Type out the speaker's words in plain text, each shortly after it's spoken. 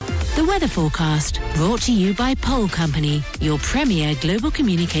The weather forecast, brought to you by Pole Company, your premier global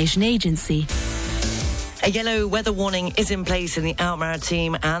communication agency. A yellow weather warning is in place in the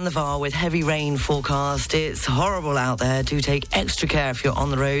Maritime and the VAR with heavy rain forecast. It's horrible out there. Do take extra care if you're on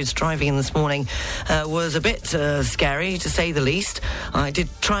the roads. Driving in this morning was a bit scary, to say the least. I did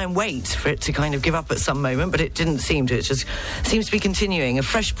try and wait for it to kind of give up at some moment, but it didn't seem to. It just seems to be continuing. A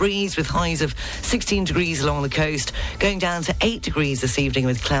fresh breeze with highs of 16 degrees along the coast, going down to 8 degrees this evening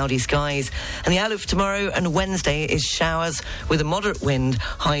with cloudy skies. And the outlook for tomorrow and Wednesday is showers with a moderate wind,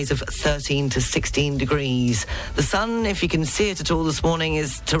 highs of 13 to 16 degrees. The sun, if you can see it at all this morning,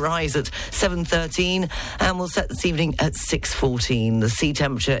 is to rise at 7:13 and will set this evening at 6:14. The sea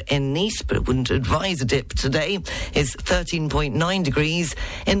temperature in Nice, but wouldn't advise a dip today, is 13.9 degrees.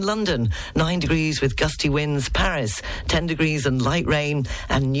 In London, 9 degrees with gusty winds. Paris, 10 degrees and light rain.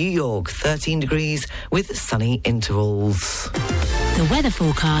 And New York, 13 degrees with sunny intervals. The weather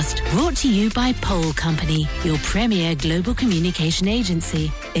forecast, brought to you by Pole Company, your premier global communication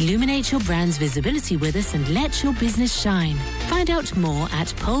agency. Illuminate your brand's visibility with us and let your business shine. Find out more at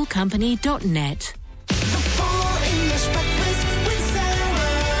polecompany.net. Sarah.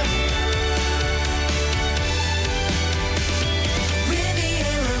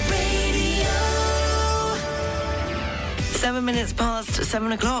 7 minutes past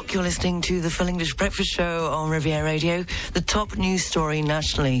 7 o'clock, you're listening to the Full English Breakfast Show on Riviera Radio. The top news story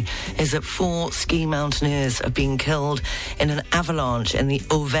nationally is that 4 ski mountaineers have been killed in an avalanche in the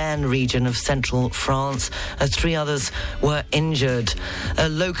Auvergne region of central France. 3 others were injured.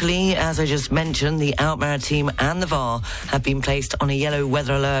 Locally, as I just mentioned, the Maritime and the VAR have been placed on a yellow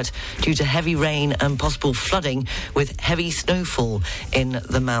weather alert due to heavy rain and possible flooding with heavy snowfall in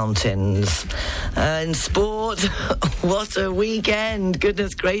the mountains. In sport, what a weekend.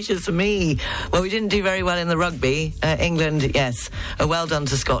 Goodness gracious me. Well, we didn't do very well in the rugby. England, yes. Well done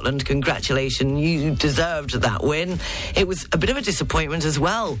to Scotland. Congratulations. You deserved that win. It was a bit of a disappointment as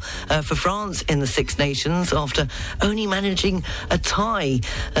well for France in the Six Nations after only managing a tie,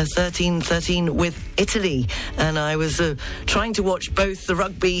 13-13 with Italy. And I was trying to watch both the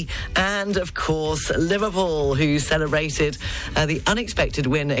rugby and, of course, Liverpool, who celebrated the unexpected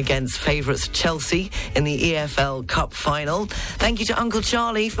win against favourites Chelsea in the EFL Cup final. Thank you to Uncle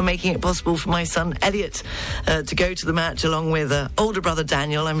Charlie for making it possible for my son Elliot to go to the match along with older brother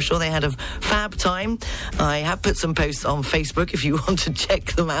Daniel. I'm sure they had a fab time. I have put some posts on Facebook if you want to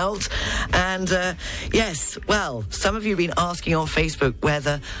check them out. And yes, well, some of you have been asking on Facebook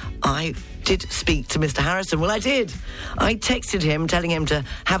whether I did speak to Mr. Harrison. Well, I did. I texted him telling him to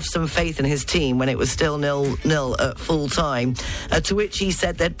have some faith in his team when it was still 0-0 at full time, to which he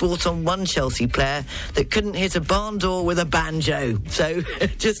said they'd brought on one Chelsea player that couldn't hit a barn door with a banjo. So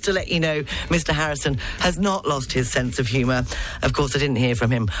just to let you know, Mr. Harrison has not lost his sense of humour. Of course, I didn't hear from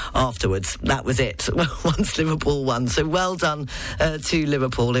him afterwards. That was it, once Liverpool won. So well done to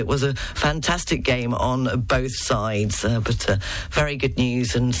Liverpool. It was a fantastic game on both sides, but very good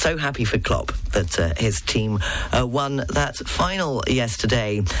news, and so happy for Klopp that his team won that final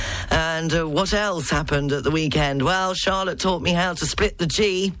yesterday. And what else happened at the weekend? Well, Charlotte taught me how to split the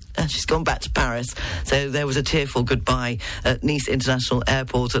G. She's gone back to Paris. So there was a tearful goodbye at Nice International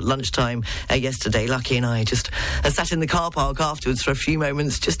Airport at lunchtime yesterday. Lucky and I just sat in the car park afterwards for a few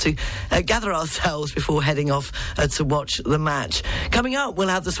moments just to gather ourselves before heading off to watch the match. Coming up, we'll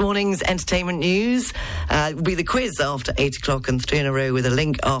have this morning's entertainment news. It'll be the quiz after 8 o'clock and 3 in a row with a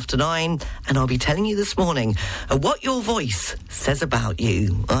link after 9. And I'll be telling you this morning what your voice says about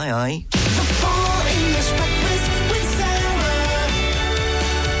you. Aye, aye. The Full English Breakfast with Sarah.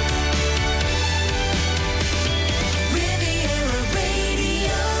 Riviera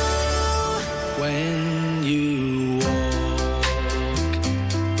Radio. When you walk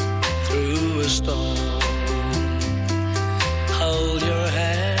through a storm, hold your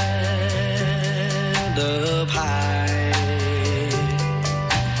head up high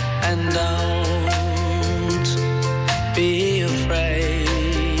and don't be afraid.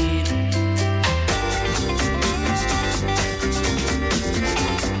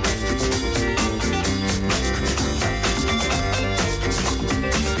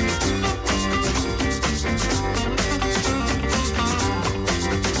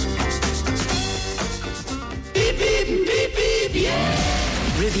 Beep, beep, beep, beep,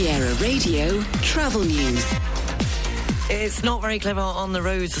 yeah. Riviera Radio Travel News. It's not very clever on the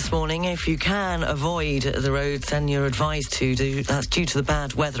roads this morning. If you can avoid the roads, then you're advised to do. That's due to the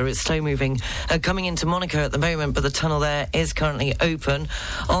bad weather. It's slow moving coming into Monaco at the moment, but the tunnel there is currently open.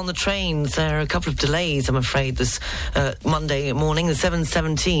 On the trains, there are a couple of delays, I'm afraid, this Monday morning. The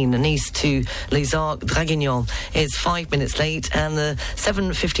 7:17 Nice to Les Arcs Draguignan is 5 minutes late, and the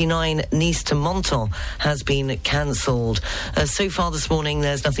 7:59 Nice to Menton has been cancelled. So far this morning,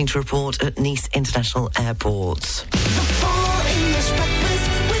 there's nothing to report at Nice International Airport. English breakfast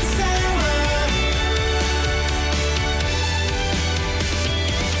with Sarah.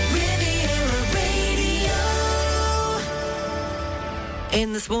 Riviera Radio.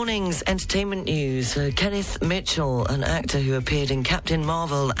 In this morning's entertainment news, Kenneth Mitchell, an actor who appeared in Captain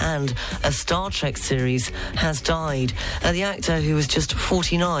Marvel and a Star Trek series, has died. The actor, who was just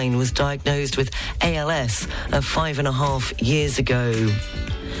 49, was diagnosed with ALS 5.5 years ago.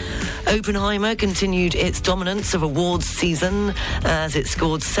 Oppenheimer continued its dominance of awards season as it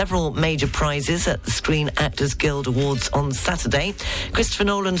scored several major prizes at the Screen Actors Guild Awards on Saturday. Christopher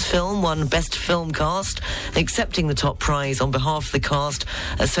Nolan's film won Best Film Cast. Accepting the top prize on behalf of the cast,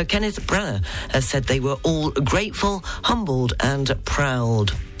 Sir Kenneth Branagh said they were all grateful, humbled and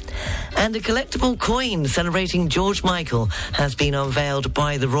proud. And a collectible coin celebrating George Michael has been unveiled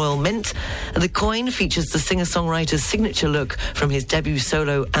by the Royal Mint. The coin features the singer-songwriter's signature look from his debut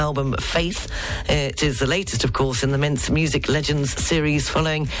solo album, Faith. It is the latest, of course, in the Mint's Music Legends series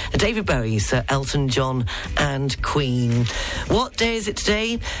following David Bowie, Sir Elton John and Queen. What day is it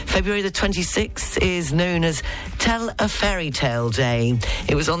today? February the 26th is known as Tell a Fairy Tale Day.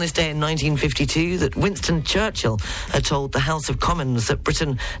 It was on this day in 1952 that Winston Churchill told the House of Commons that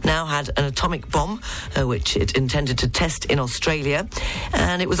Britain now had an atomic bomb, which it intended to test in Australia.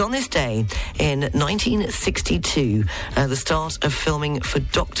 And it was on this day in 1962, the start of filming for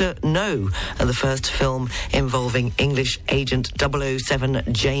Dr. No, the first film involving English agent 007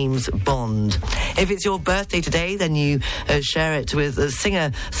 James Bond. If it's your birthday today, then you share it with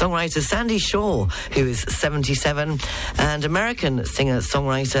singer-songwriter Sandy Shaw, who is 77, and American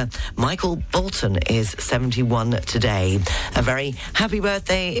singer-songwriter Michael Bolton is 71 today. A very happy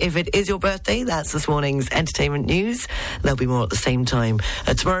birthday if it is your birthday. That's this morning's entertainment news. There'll be more at the same time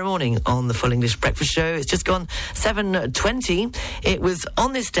tomorrow morning on the Full English Breakfast Show. It's just gone 7:20. It was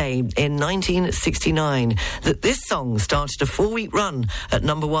on this day in 1969 that this song started a 4-week run at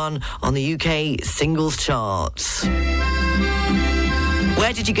number 1 on the UK singles charts.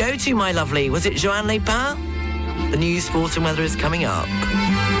 Where did you go to, my lovely? Was it Joanne Lepin? The news, sports and weather is coming up.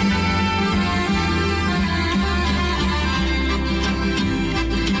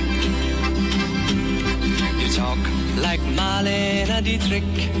 Like Marlene Dietrich,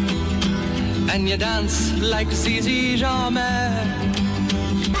 and you dance like Zizi Jeanmaire.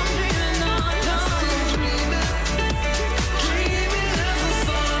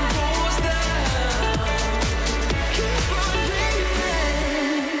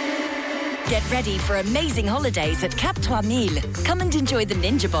 Get ready for amazing holidays at Cap 3000. Come and enjoy the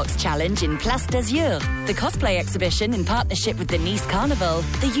Ninja Box Challenge in Place d'Azur, the cosplay exhibition in partnership with the Nice Carnival,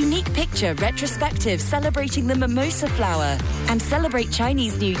 the unique picture retrospective celebrating the mimosa flower, and celebrate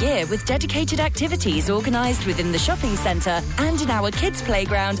Chinese New Year with dedicated activities organised within the shopping centre and in our kids'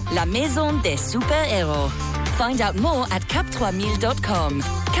 playground, La Maison des Super-Héros. Find out more at cap3000.com.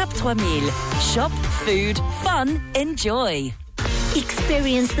 Cap 3000. Shop, food, fun, enjoy.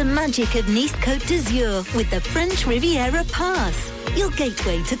 Experience the magic of Nice Côte d'Azur with the French Riviera Pass. Your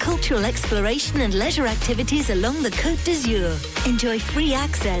gateway to cultural exploration and leisure activities along the Côte d'Azur. Enjoy free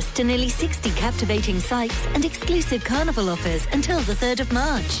access to nearly 60 captivating sites and exclusive carnival offers until the 3rd of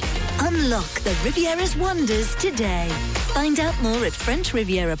March. Unlock the Riviera's wonders today. Find out more at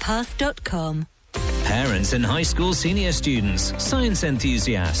FrenchRivieraPass.com. Parents and high school senior students, science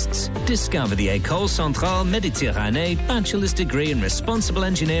enthusiasts, discover the École Centrale Méditerranée bachelor's degree in responsible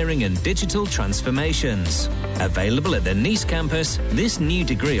engineering and digital transformations. Available at the Nice campus, this new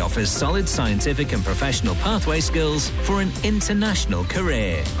degree offers solid scientific and professional pathway skills for an international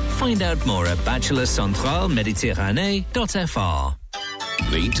career. Find out more at bachelorcentraleméditerranée.fr.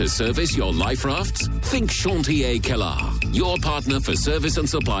 Need to service your life rafts? Think Chantier Kellar, your partner for service and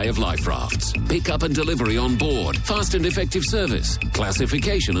supply of life rafts. Pick up and delivery on board. Fast and effective service.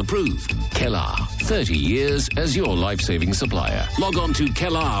 Classification approved. Kellar, 30 years as your life-saving supplier. Log on to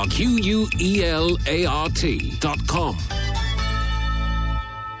Kellar, QUELART.com.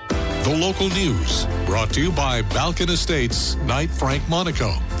 The local news, brought to you by Balkan Estates, Knight Frank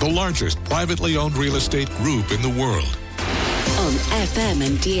Monaco, the largest privately owned real estate group in the world. On FM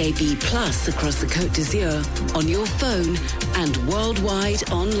and DAB Plus across the Côte d'Azur, on your phone and worldwide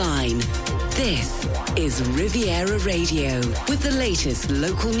online. This is Riviera Radio with the latest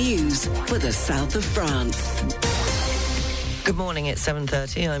local news for the south of France. Good morning, it's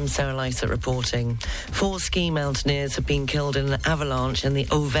 7:30. I'm Sarah Lysett reporting. 4 ski mountaineers have been killed in an avalanche in the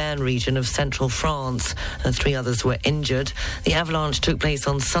Auvergne region of central France, and 3 others were injured. The avalanche took place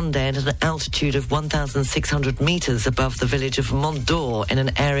on Sunday at an altitude of 1,600 metres above the village of Mont d'Or in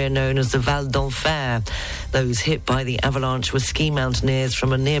an area known as the Val d'Enfer. Those hit by the avalanche were ski mountaineers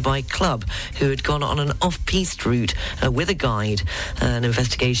from a nearby club who had gone on an off-piste route with a guide. An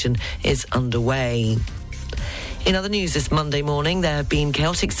investigation is underway. In other news this Monday morning, there have been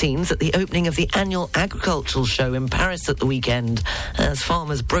chaotic scenes at the opening of the annual agricultural show in Paris at the weekend, as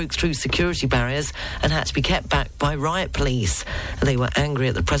farmers broke through security barriers and had to be kept back by riot police. They were angry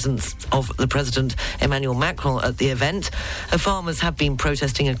at the presence of the President Emmanuel Macron at the event. Farmers have been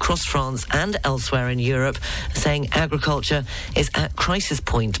protesting across France and elsewhere in Europe, saying agriculture is at crisis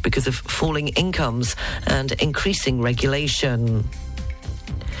point because of falling incomes and increasing regulation.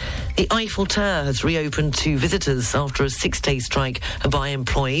 The Eiffel Tower has reopened to visitors after a 6-day strike by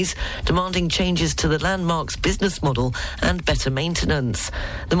employees, demanding changes to the landmark's business model and better maintenance.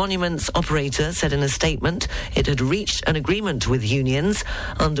 The monument's operator said in a statement it had reached an agreement with unions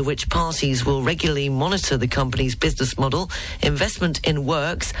under which parties will regularly monitor the company's business model, investment in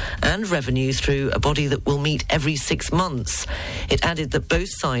works and revenues through a body that will meet every 6 months. It added that both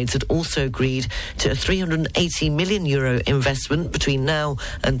sides had also agreed to a €380 million investment between now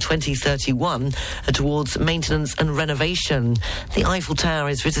and 2031 towards maintenance and renovation. The Eiffel Tower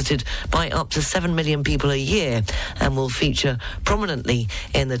is visited by up to 7 million people a year and will feature prominently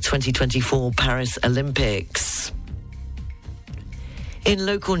in the 2024 Paris Olympics. In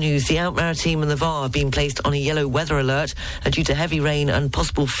local news, the Alpes-Maritimes and the Var have been placed on a yellow weather alert due to heavy rain and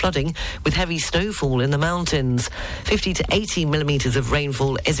possible flooding with heavy snowfall in the mountains. 50 to 80 millimetres of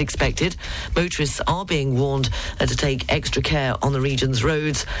rainfall is expected. Motorists are being warned to take extra care on the region's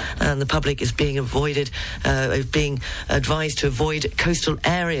roads, and the public is being advised to avoid coastal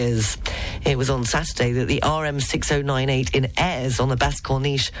areas. It was on Saturday that the RM6098 in Aires on the Basque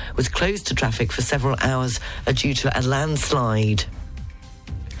Corniche was closed to traffic for several hours due to a landslide.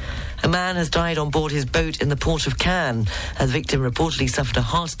 A man has died on board his boat in the port of Cannes. The victim reportedly suffered a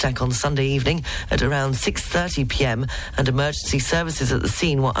heart attack on Sunday evening at around 6:30 p.m. and emergency services at the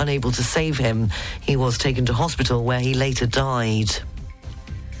scene were unable to save him. He was taken to hospital where he later died.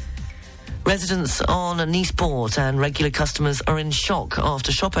 Residents on Nice Port and regular customers are in shock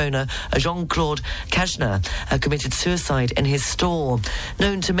after shop owner Jean-Claude Cajna committed suicide in his store.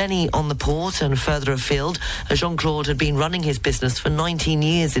 Known to many on the port and further afield, Jean-Claude had been running his business for 19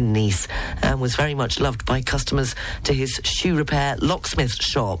 years in Nice and was very much loved by customers to his shoe repair locksmith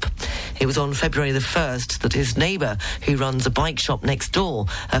shop. It was on February the 1st that his neighbour, who runs a bike shop next door,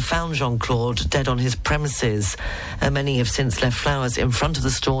 found Jean-Claude dead on his premises. Many have since left flowers in front of the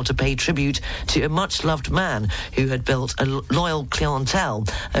store to pay tribute to a much-loved man who had built a loyal clientele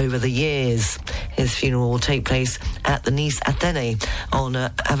over the years. His funeral will take place at the Nice Athénée on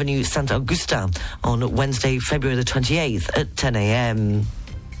Avenue Saint-Augustin on Wednesday, February the 28th at 10 a.m.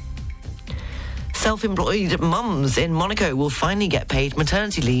 Self-employed mums in Monaco will finally get paid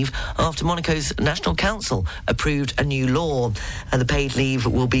maternity leave after Monaco's National Council approved a new law. The paid leave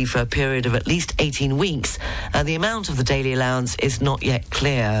will be for a period of at least 18 weeks. The amount of the daily allowance is not yet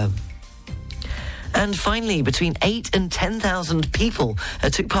clear. And finally, between 8,000 and 10,000 people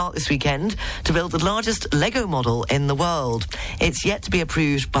took part this weekend to build the largest Lego model in the world. It's yet to be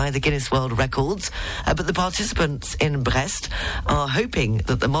approved by the Guinness World Records, but the participants in Brest are hoping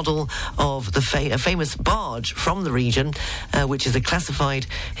that the model of the famous barge from the region, which is a classified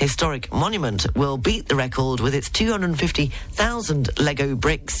historic monument, will beat the record with its 250,000 Lego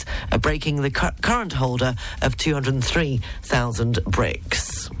bricks, breaking the current holder of 203,000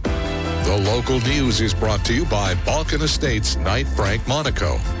 bricks. The local news is brought to you by Balkan Estates Knight Frank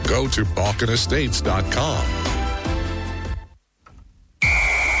Monaco. Go to balkanestates.com.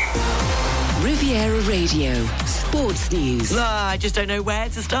 Riviera Radio, sports news. I just don't know where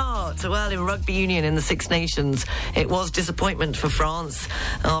to start. Well, in rugby union in the Six Nations, it was disappointment for France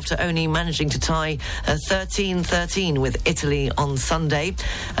after only managing to tie 13-13 with Italy on Sunday.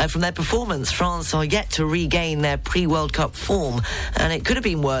 From their performance, France are yet to regain their pre-World Cup form, and it could have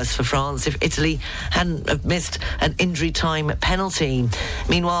been worse for France if Italy hadn't missed an injury time penalty.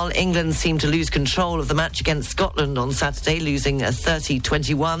 Meanwhile, England seemed to lose control of the match against Scotland on Saturday, losing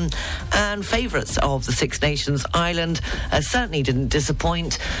 30-21, and favourites of the Six Nations, Ireland, certainly didn't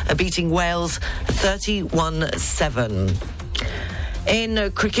disappoint, beating Wales 31-7.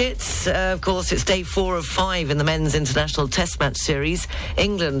 In cricket, of course, it's day 4 of 5 in the men's international test match series.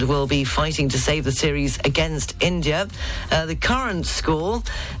 England will be fighting to save the series against India. The current score,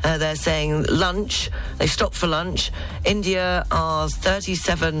 they're saying lunch. They stopped for lunch. India are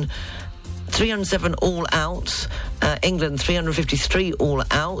 307 all out. England 353 all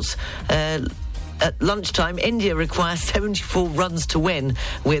out. At lunchtime, India requires 74 runs to win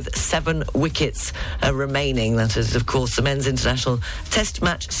with 7 wickets remaining. That is, of course, the men's international test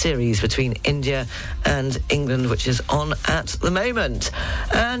match series between India and England, which is on at the moment.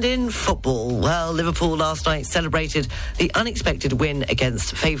 And in football, well, Liverpool last night celebrated the unexpected win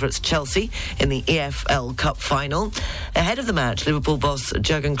against favourites Chelsea in the EFL Cup final. Ahead of the match, Liverpool boss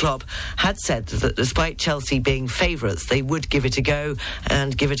Jurgen Klopp had said that despite Chelsea being favourites, they would give it a go,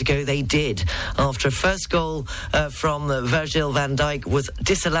 and give it a go they did. After a first goal from Virgil van Dijk was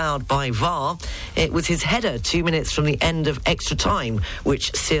disallowed by VAR, it was his header 2 minutes from the end of extra time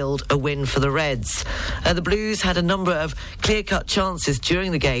which sealed a win for the Reds. The Blues had a number of clear-cut chances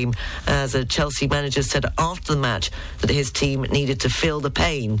during the game, as a Chelsea manager said after the match that his team needed to feel the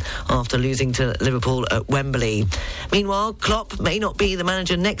pain after losing to Liverpool at Wembley. Meanwhile, Klopp may not be the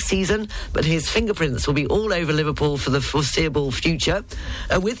manager next season, but his fingerprints will be all over Liverpool for the foreseeable future.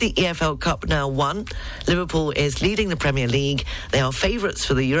 With the EFL Cup now won, Liverpool is leading the Premier League. They are favourites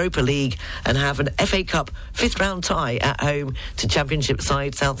for the Europa League and have an FA Cup 5th round tie at home to Championship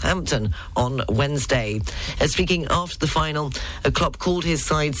side Southampton on Wednesday. Speaking after the final, Klopp called his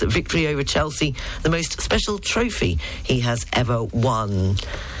side's victory over Chelsea the most special trophy he has ever won.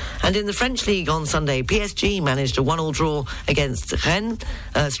 And in the French League on Sunday, PSG managed a 1-1 draw against Rennes.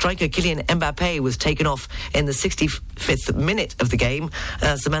 Striker Kylian Mbappé was taken off in the 65th minute of the game,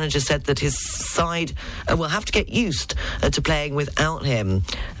 as the manager said that his side will have to get used to playing without him.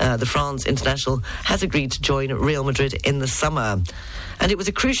 The France international has agreed to join Real Madrid in the summer. And it was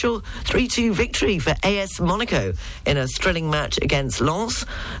a crucial 3-2 victory for AS Monaco in a thrilling match against Lens.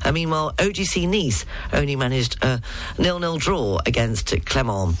 Meanwhile, OGC Nice only managed a 0-0 draw against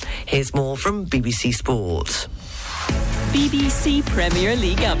Clermont. Here's more from BBC Sport. BBC Premier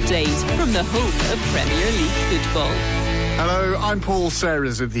League update from the home of Premier League football. Hello, I'm Paul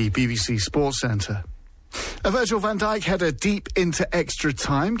Serres at the BBC Sports Centre. A Virgil van Dijk header deep into extra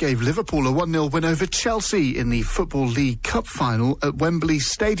time gave Liverpool a 1-0 win over Chelsea in the Football League Cup final at Wembley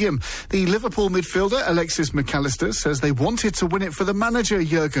Stadium. The Liverpool midfielder Alexis McAllister says they wanted to win it for the manager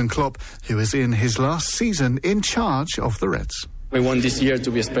Jurgen Klopp, who is in his last season in charge of the Reds. We want this year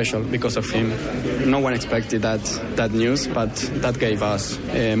to be special because of him. No one expected that news, but that gave us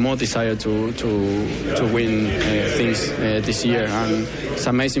more desire to win things this year. And it's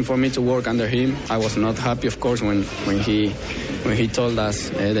amazing for me to work under him. I was not happy, of course, when he told us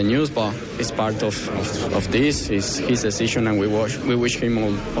the news, but it's part of this. It's his decision, and we wish him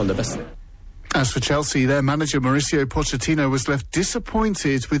all the best. As for Chelsea, their manager Mauricio Pochettino was left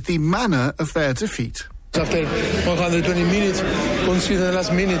disappointed with the manner of their defeat. After 120 minutes, considering the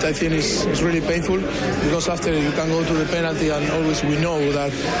last minute, I think it's really painful, because after you can go to the penalty, and always we know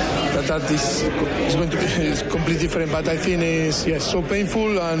that is going to be completely different. But I think it's so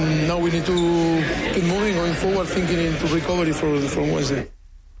painful, and now we need to keep moving, going forward, thinking into recovery from Wednesday.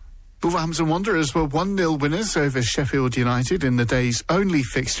 Wolverhampton Wanderers were 1-0 winners over Sheffield United in the day's only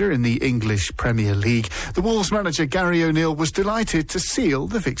fixture in the English Premier League. The Wolves manager Gary O'Neill was delighted to seal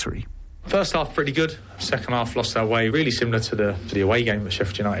the victory. First half pretty good. Second half lost our way. Really similar to the away game at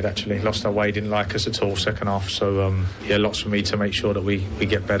Sheffield United, actually. Lost our way, didn't like us at all second half. So, lots for me to make sure that we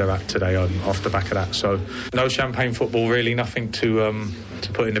get better at today off the back of that. So, no champagne football, really. Nothing to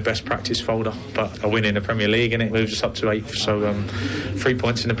put in the best practice folder. But a win in the Premier League, and it moves us up to 8th. So, 3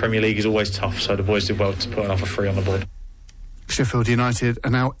 points in the Premier League is always tough. So, the boys did well to put another 3 on the board. Sheffield United are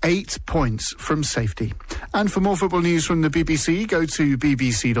now 8 points from safety. And for more football news from the BBC, go to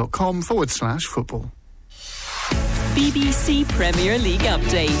bbc.com/football. BBC Premier League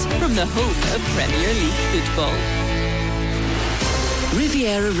update from the home of Premier League football.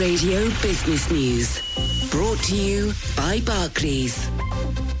 Riviera Radio Business News. Brought to you by Barclays.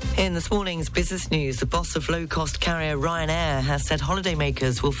 In this morning's business news, the boss of low-cost carrier Ryanair has said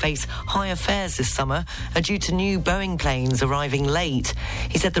holidaymakers will face higher fares this summer due to new Boeing planes arriving late.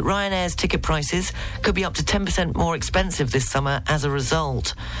 He said that Ryanair's ticket prices could be up to 10% more expensive this summer as a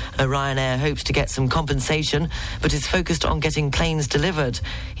result. Ryanair hopes to get some compensation, but is focused on getting planes delivered.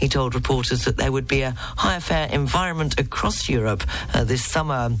 He told reporters that there would be a higher fare environment across Europe this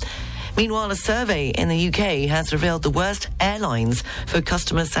summer. Meanwhile, a survey in the UK has revealed the worst airlines for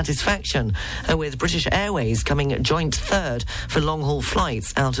customer satisfaction, with British Airways coming joint third for long-haul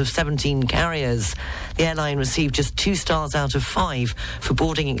flights out of 17 carriers. The airline received just 2 stars out of 5 for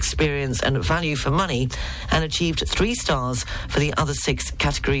boarding experience and value for money, and achieved 3 stars for the other 6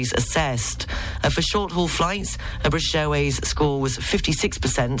 categories assessed. For short-haul flights, British Airways' score was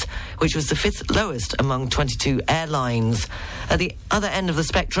 56%, which was the 5th lowest among 22 airlines. At the other end of the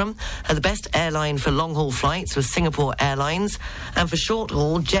spectrum, the best airline for long-haul flights was Singapore Airlines, and for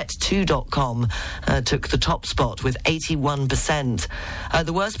short-haul, Jet2.com took the top spot with 81%.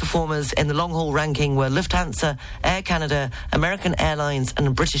 The worst performers in the long-haul ranking were Lufthansa, Air Canada, American Airlines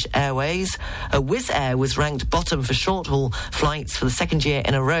and British Airways. Wizz Air was ranked bottom for short-haul flights for the 2nd year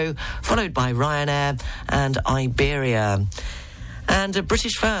in a row, followed by Ryanair and Iberia. And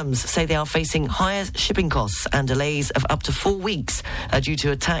British firms say they are facing higher shipping costs and delays of up to 4 weeks due to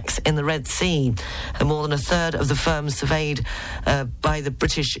attacks in the Red Sea. More than a third of the firms surveyed by the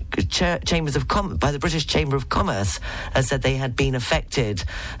British Chamber of Commerce said they had been affected.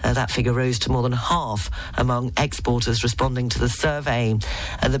 That figure rose to more than half among exporters responding to the survey.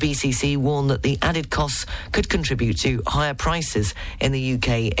 The BCC warned that the added costs could contribute to higher prices in the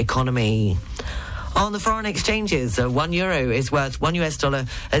UK economy. On the foreign exchanges, €1 is worth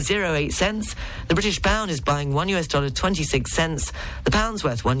 $1.08. The British pound is buying $1.26. The pound's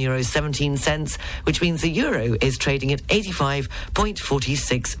worth €1.17, which means the euro is trading at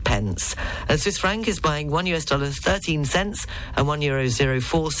 85.46 pence. A Swiss franc is buying $1.13 and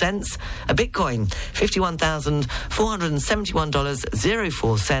 €1.04. A Bitcoin,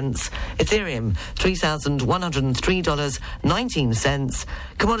 $51,471.04. Ethereum, $3,103.19.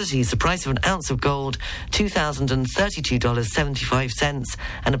 Commodities, the price of an ounce of gold, $2,032.75,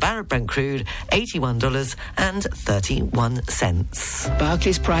 and a barrel of Brent crude, $81.31.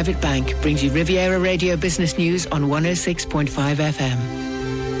 Barclays Private Bank brings you Riviera Radio Business News on 106.5 FM.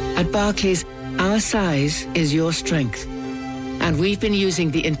 At Barclays, our size is your strength. And we've been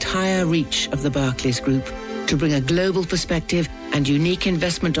using the entire reach of the Barclays Group to bring a global perspective and unique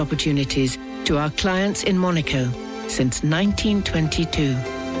investment opportunities to our clients in Monaco since 1922.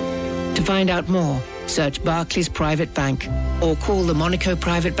 To find out more, search Barclays Private Bank or call the Monaco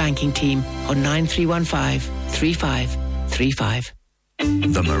Private Banking Team on 9315-3535.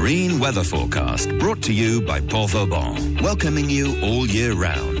 The Marine Weather Forecast, brought to you by Port Vauban, welcoming you all year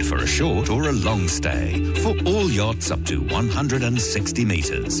round for a short or a long stay for all yachts up to 160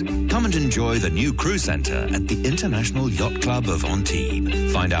 metres. Come and enjoy the new cruise centre at the International Yacht Club of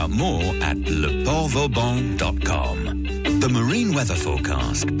Antibes. Find out more at leportvauban.com. The Marine Weather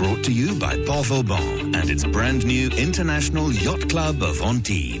Forecast, brought to you by Port Vauban and its brand new International Yacht Club of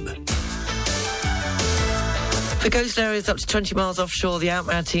Antibes. For coast areas up to 20 miles offshore, the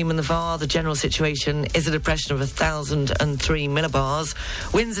Outmar team in the VAR, the general situation is a depression of 1,003 millibars.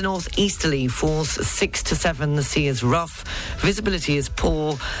 Winds are northeasterly, force 6 to 7. The sea is rough. Visibility is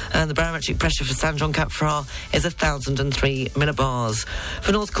poor. And the barometric pressure for Saint Jean Cap Ferrat is 1,003 millibars.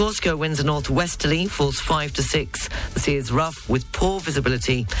 For North Corsica, winds are northwesterly, force 5 to 6. The sea is rough with poor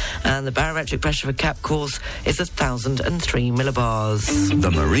visibility. And the barometric pressure for Cap Corse is 1,003 millibars.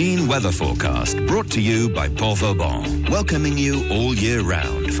 The Marine Weather Forecast, brought to you by Port Vauban, welcoming you all year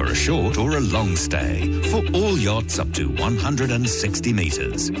round for a short or a long stay for all yachts up to 160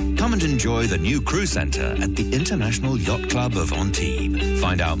 metres. Come and enjoy the new cruise centre at the International Yacht Club of Antibes.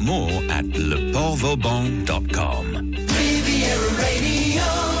 Find out more at leportvauban.com. Riviera Radio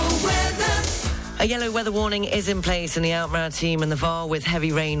weather. A yellow weather warning is in place in the Outmar team and the VAR with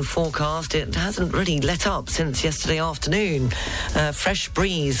heavy rain forecast. It hasn't really let up since yesterday afternoon. Fresh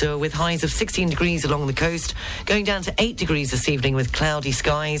breeze with highs of 16 degrees along the coast, going down to 8 degrees this evening with cloudy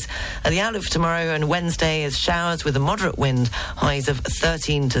skies. The outlook for tomorrow and Wednesday is showers with a moderate wind, highs of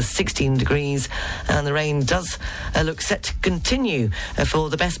 13 to 16 degrees. And the rain does look set to continue for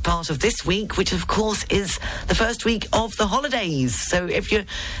the best part of this week, which of course is the first week of the holidays. So if you're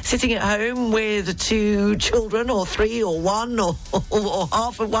sitting at home with 2 children or 3 or 1 or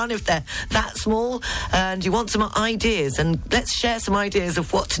half of one if they're that small, and you want some ideas, and let's share some ideas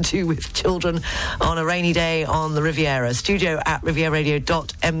of what to do with children on a rainy day on the Riviera. Studio at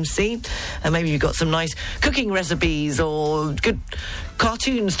rivieradio.mc. And maybe you've got some nice cooking recipes or good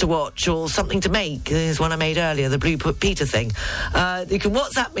cartoons to watch or something to make. There's one I made earlier, the Blue Peter thing. You can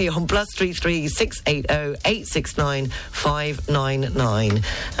WhatsApp me on +33 680 869 599,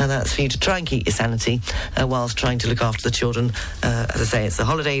 and that's for you to try and keep yourself sanity whilst trying to look after the children. As I say, it's the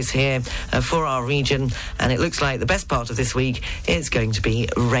holidays here for our region, and it looks like the best part of this week is going to be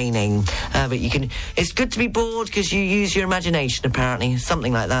raining. But it's good to be bored because you use your imagination, apparently.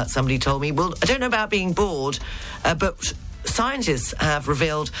 Something like that, somebody told me. Well, I don't know about being bored, but scientists have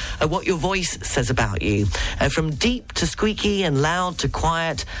revealed what your voice says about you. From deep to squeaky and loud to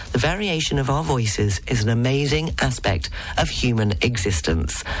quiet, the variation of our voices is an amazing aspect of human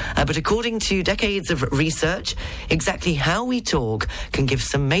existence. But according to decades of research, exactly how we talk can give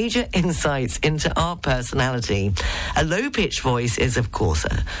some major insights into our personality. A low-pitched voice is, of course,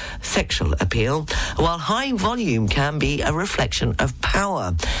 a sexual appeal, while high volume can be a reflection of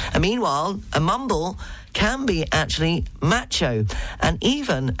power. And meanwhile, a mumble can be actually macho and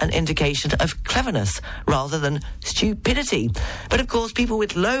even an indication of cleverness rather than stupidity. But of course, people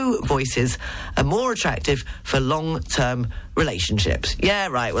with low voices are more attractive for long-term relationships. Yeah,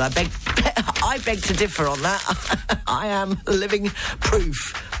 right. Well, I beg to differ on that. I am living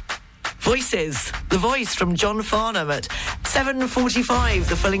proof. Voices. The Voice from John Farnham at 7:45,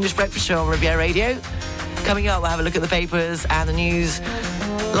 the Full English Breakfast Show on Riviera Radio. Coming up, we'll have a look at the papers and the news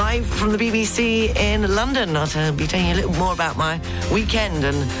live from the BBC in London. I'll be telling you a little more about my weekend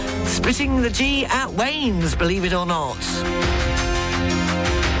and splitting the G at Wayne's, believe it or not.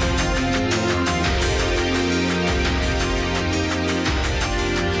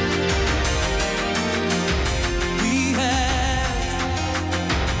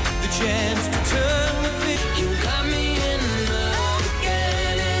 Chance to turn the page. You got me in love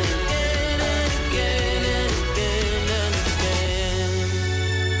again and again and again and again and again.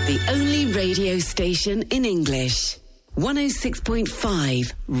 The only radio station in English.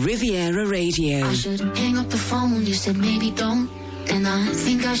 106.5 Riviera Radio. I should hang up the phone, you said maybe don't. And I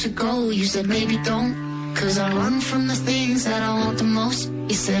think I should go, you said maybe don't. Cause I run from the things that I want the most.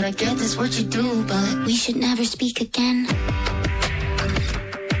 You said I get this what you do, but we should never speak again.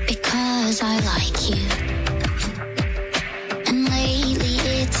 Because I like you. And lately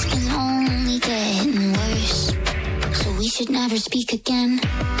it's been only getting worse. So we should never speak again.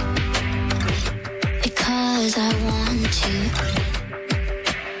 Because I want to.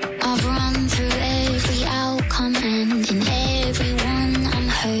 I've run through every outcome and in everyone I'm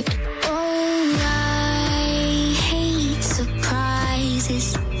hurt. Oh, I hate surprises.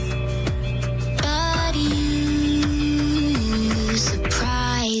 But you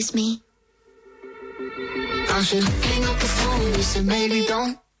surprise me. I should hang up the phone, you said maybe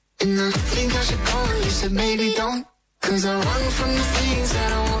don't. And I think I should go, you said maybe don't. Cause I run from the things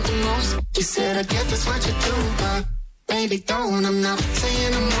that I want the most. You said I get this what you do, but baby don't. I'm not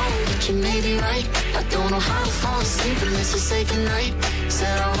saying I'm wrong, but you may be right. I don't know how to fall asleep unless you say goodnight.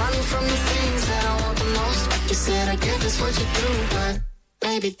 Said I run from the things that I want the most. You said I get this what you do, but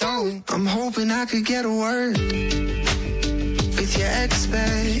baby don't. I'm hoping I could get a word with your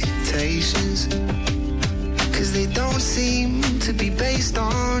expectations, cause they don't seem to be based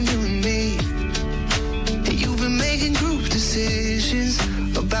on you and me. And you've been making group decisions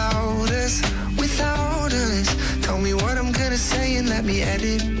about us without us. Tell me what I'm gonna say and let me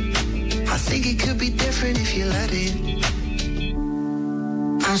edit. I think it could be different if you let it.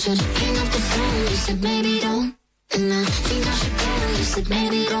 I should hang up the phone, you said maybe don't. And I think I should go, you said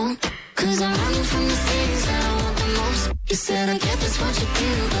maybe don't. Cause I run from the things that I want the most. You said I get this what you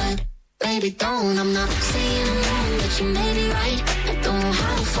do, but baby don't. I'm not saying I'm wrong, but you may be right. I don't know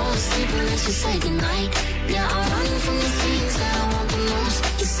how to fall asleep unless you say goodnight. Yeah, I run from the things that I want the most.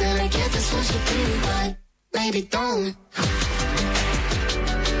 You said I get this what you do, but baby don't.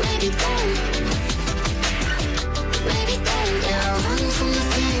 Baby don't. Baby don't. Yeah, I run from the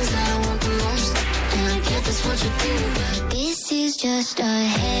things that I want the most. And I get this what you do, but this is just a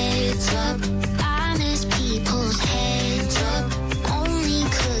heads up. I miss people's heads up. Only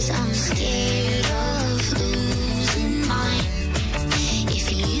cause I'm scared of losing mine. If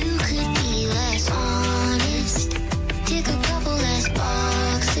you could be less honest, tick a couple less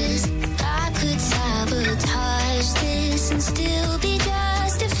boxes, I could sabotage this and still be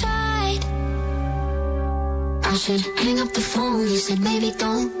justified. I should hang up the phone, you said maybe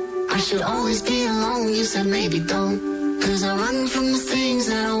don't. I should always be alone, you said maybe don't. Cause I run from the things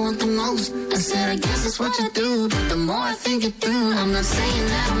that I want the most. I said I guess that's what you do, but the more I think it through, I'm not saying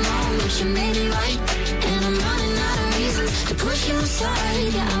that I'm wrong, but you may be right. And I'm running out of reasons to push you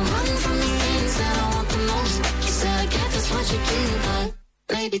aside. Yeah, I run from the things that I want the most. You said I guess that's what you do, but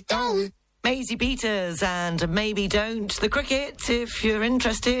baby don't. Maisie Peters and Maybe Don't. The cricket, if you're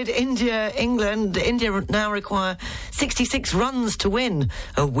interested, India, England. India now require 66 runs to win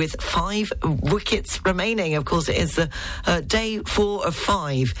with 5 wickets remaining. Of course, it is day 4 of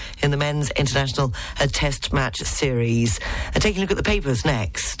 5 in the men's international test match series. Taking a look at the papers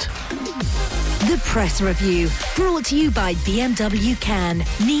next. The Press Review, brought to you by BMW Cannes,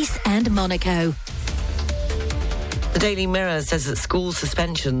 Nice and Monaco. The Daily Mirror says that school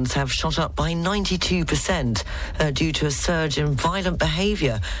suspensions have shot up by 92% due to a surge in violent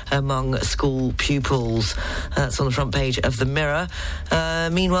behaviour among school pupils. That's on the front page of the Mirror.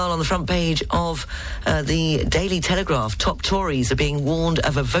 Meanwhile, on the front page of the Daily Telegraph, top Tories are being warned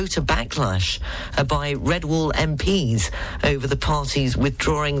of a voter backlash by Red Wall MPs over the party's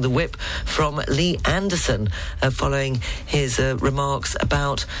withdrawing the whip from Lee Anderson following his comments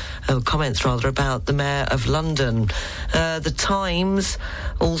about the Mayor of London. The Times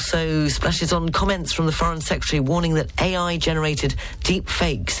also splashes on comments from the Foreign Secretary warning that AI-generated deep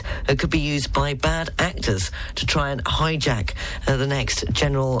fakes could be used by bad actors to try and hijack the next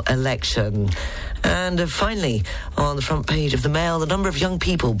general election. And finally, on the front page of the Mail, the number of young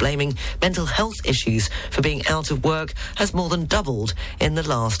people blaming mental health issues for being out of work has more than doubled in the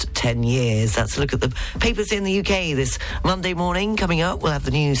last 10 years. That's a look at the papers in the UK this Monday morning. Coming up, we'll have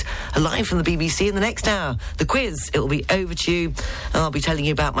the news live from the BBC in the next hour. The quiz, it will be over to you. I'll be telling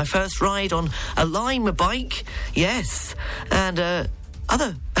you about my first ride on a Lime bike. Yes. And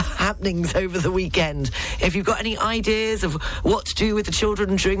other happenings over the weekend. If you've got any ideas of what to do with the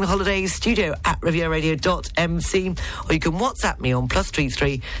children during the holidays, studio at rivieradio.mc, or you can WhatsApp me on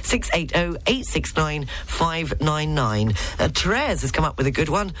 +33 680 869 599. Therese has come up with a good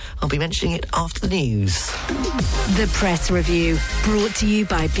one. I'll be mentioning it after the news. The Press Review, brought to you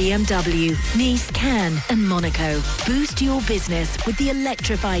by BMW, Nice, Cannes and Monaco. Boost your business with the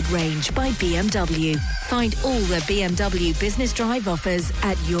electrified range by BMW. Find all the BMW Business Drive offers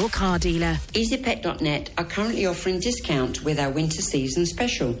at your car dealer. EasyPet.net are currently offering discount with our winter season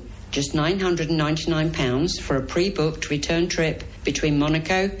special. Just £999 for a pre-booked return trip between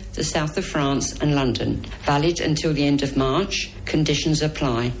Monaco, the south of France and London. Valid until the end of March. Conditions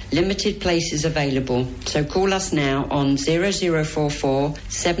apply. Limited places available. So call us now on 0044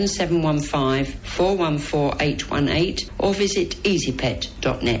 7715 414 818 or visit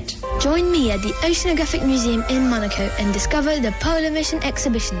easypet.net. Join me at the Oceanographic Museum in Monaco and discover the Polar Mission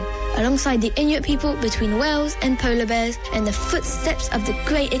exhibition alongside the Inuit people between whales and polar bears and the footsteps of the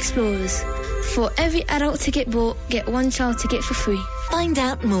great explorers. For every adult ticket bought, get one child ticket for free. Find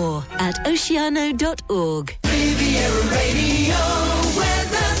out more at oceano.org. Riviera Radio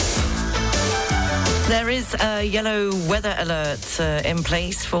weather. There is a yellow weather alert in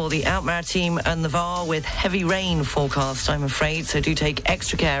place for the Alpes-Maritimes and the Var with heavy rain forecast, I'm afraid, so do take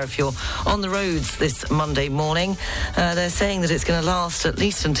extra care if you're on the roads this Monday morning. They're saying that it's going to last at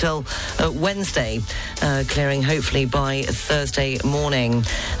least until Wednesday, clearing hopefully by Thursday morning.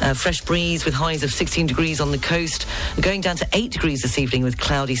 Fresh breeze with highs of 16 degrees on the coast, going down to 8 degrees this evening with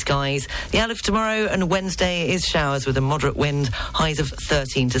cloudy skies. The outlook for tomorrow and Wednesday is showers with a moderate wind, highs of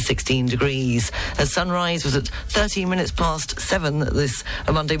 13 to 16 degrees. Sunrise was at 13 minutes past 7 this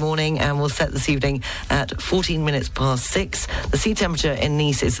Monday morning and will set this evening at 14 minutes past 6. The sea temperature in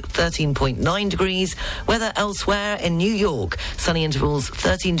Nice is 13.9 degrees. Weather elsewhere in New York, sunny intervals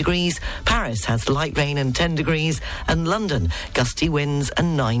 13 degrees. Paris has light rain and 10 degrees. And London, gusty winds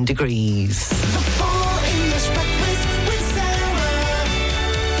and 9 degrees.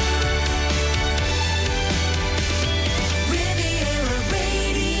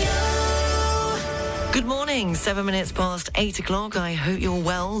 Good morning, 7 minutes past 8 o'clock. I hope you're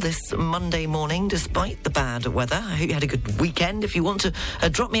well this Monday morning, despite the bad weather. I hope you had a good weekend. If you want to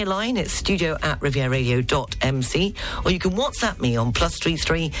drop me a line, it's studio at rivieradio.mc, or you can WhatsApp me on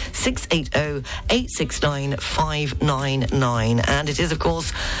 +33 680 869 599. And it is, of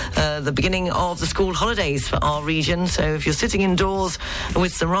course, the beginning of the school holidays for our region. So if you're sitting indoors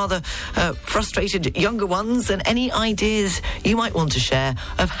with some rather frustrated younger ones, and any ideas you might want to share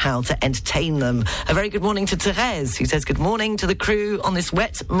of how to entertain them. A very good morning to Therese, who says, good morning to the crew on this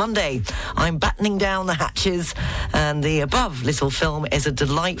wet Monday. I'm battening down the hatches, and the above little film is a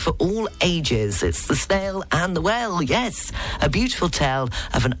delight for all ages. It's The Snail and the Whale, yes, a beautiful tale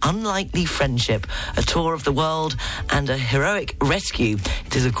of an unlikely friendship, a tour of the world, and a heroic rescue.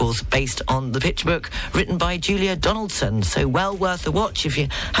 It is, of course, based on the picture book written by Julia Donaldson, so well worth a watch if you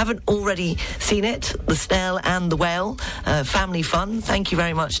haven't already seen it. The Snail and the Whale, family fun. Thank you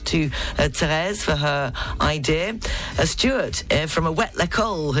very much to Therese for her idea. Stuart from a wet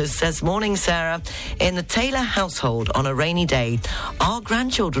Lecole who says, morning, Sarah. In the Taylor household on a rainy day, our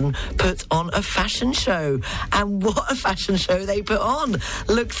grandchildren put on a fashion show. And what a fashion show they put on.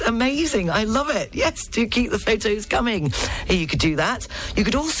 Looks amazing. I love it. Yes, do keep the photos coming. You could do that. You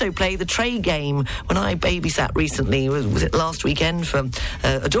could also play the tray game. When I babysat recently, was it last weekend, for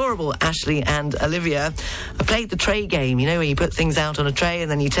adorable Ashley and Olivia, I played the tray game, you know, where you put things out on a tray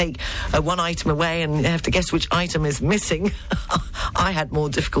and then you take one item away and you have to guess which item is missing. I had more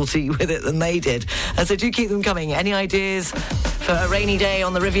difficulty with it than they did. So do keep them coming. Any ideas for a rainy day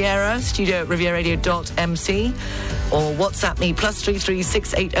on the Riviera? Studio at rivieradio.mc or WhatsApp me +33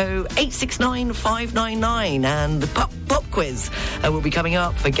 680 869 599. And the pop quiz will be coming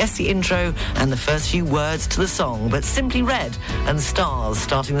up for Guess the Intro and the first few words to the song. But Simply Red and Stars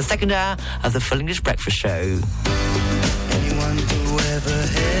starting the second hour of the Full English Breakfast Show. Anyone who ever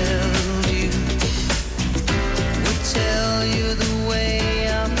held you would tell you the way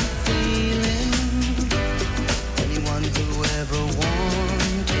I'm feeling. Anyone who ever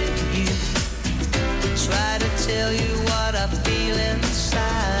wanted you try to tell you what I feel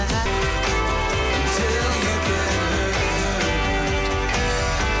inside. Until you get hurt.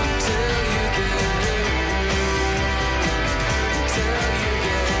 Until you get hurt. Until you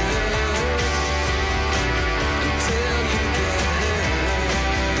get hurt. Until you get hurt.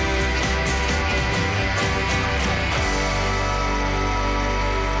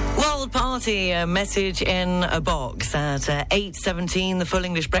 World Party, a message in a box at 8:17, the Full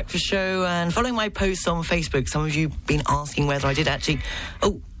English Breakfast Show. And following my posts on Facebook, some of you have been asking whether I did actually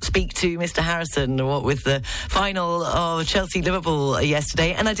speak to Mr. Harrison with the final of Chelsea-Liverpool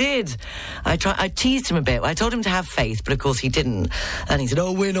yesterday, and I did. I teased him a bit. I told him to have faith, but of course he didn't. And he said,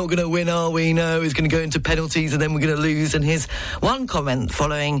 we're not going to win, are we? No, it's going to go into penalties and then we're going to lose. And his one comment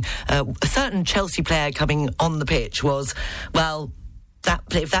following a certain Chelsea player coming on the pitch was, well,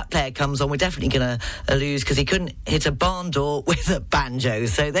 if that player comes on, we're definitely going to lose because he couldn't hit a barn door with a banjo.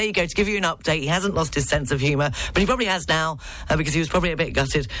 So there you go, to give you an update. He hasn't lost his sense of humour, but he probably has now because he was probably a bit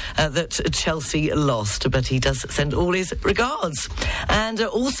gutted that Chelsea lost. But he does send all his regards. And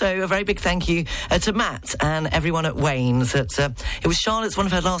also a very big thank you to Matt and everyone at Wayne's. It was Charlotte's one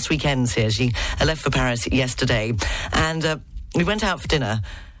of her last weekends here. She left for Paris yesterday. And we went out for dinner.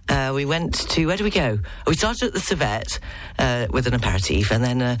 We went to, where did we go? We started at the Civet with an aperitif, and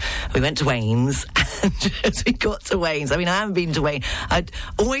then we went to Wayne's. And as we got to Wayne's, I mean, I haven't been to Wayne's. I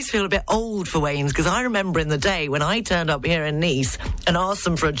always feel a bit old for Wayne's, because I remember in the day when I turned up here in Nice and asked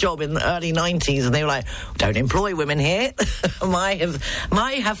them for a job in the early 90s, and they were like, don't employ women here.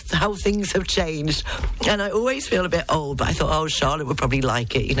 How things have changed. And I always feel a bit old, but I thought, Charlotte would probably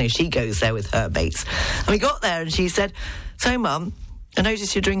like it. You know, she goes there with her mates. And we got there, and she said, so, Mum, I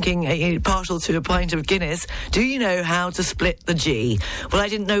noticed you're drinking partial to a pint of Guinness. Do you know how to split the G? Well, I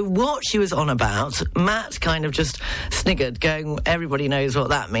didn't know what she was on about. Matt kind of just sniggered, going, everybody knows what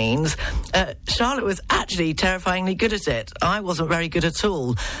that means. Charlotte was actually terrifyingly good at it. I wasn't very good at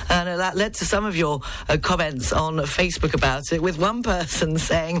all. And that led to some of your comments on Facebook about it, with one person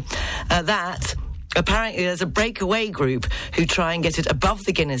saying that apparently there's a breakaway group who try and get it above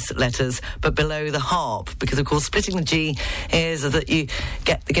the Guinness letters but below the harp, because of course splitting the G is that you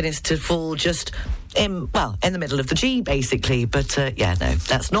get the Guinness to fall just in the middle of the G, basically. But no,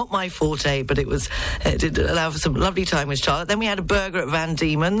 that's not my forte, but it did allow for some lovely time with Charlotte. Then we had a burger at Van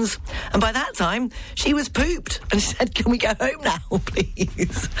Diemen's, and by that time she was pooped, and she said, can we go home now,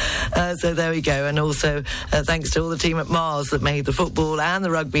 please? So there we go. And also thanks to all the team at Mars that made the football and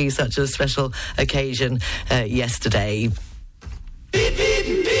the rugby such a special occasion yesterday. Beep, beep,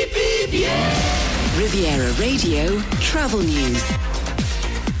 beep, beep, yeah. Riviera Radio Travel News.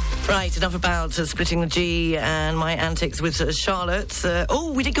 Right, enough about splitting the G and my antics with Charlotte.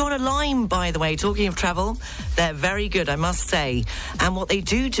 We did go on a Lime, by the way. Talking of travel, they're very good, I must say. And what they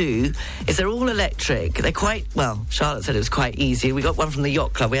do is they're all electric. They're Charlotte said it was quite easy. We got one from the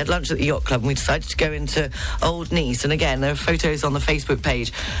Yacht Club. We had lunch at the Yacht Club and we decided to go into Old Nice. And again, there are photos on the Facebook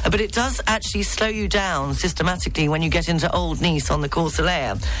page. But it does actually slow you down systematically when you get into Old Nice on the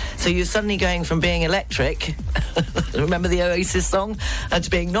Corsair. So you're suddenly going from being electric, remember the Oasis song, to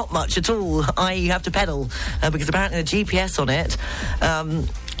being not much at all, i.e. you have to pedal, because apparently the GPS on it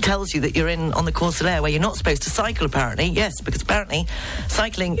tells you that you're on the Corsair, where you're not supposed to cycle, apparently. Yes, because apparently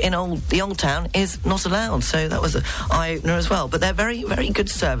cycling in the old town is not allowed. So that was an eye-opener as well. But they're very, very good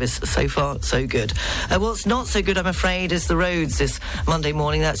service. So far, so good. What's not so good, I'm afraid, is the roads this Monday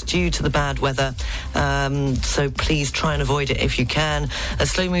morning. That's due to the bad weather. So please try and avoid it if you can.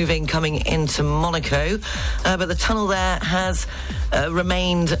 Slow moving coming into Monaco. But the tunnel there has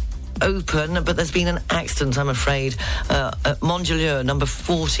remained open, but there's been an accident, I'm afraid, at Montjelieu, number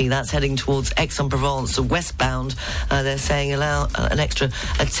 40. That's heading towards Aix-en-Provence, westbound. They're saying allow an extra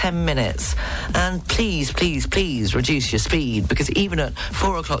 10 minutes. And please, please, please reduce your speed, because even at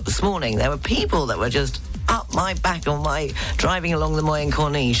 4 o'clock this morning, there were people that were just up my back on my driving along the Moyen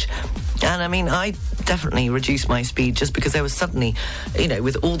Corniche. And I mean, I definitely reduced my speed just because there was suddenly,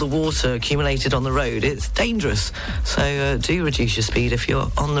 with all the water accumulated on the road, it's dangerous. So do reduce your speed if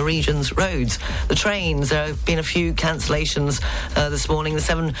you're on the region's roads. The trains, there have been a few cancellations this morning. The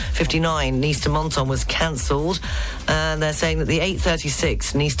 7:59 Nice to Menton was cancelled. And they're saying that the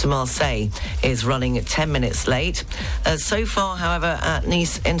 8:36 Nice to Marseille is running 10 minutes late. So far, however, at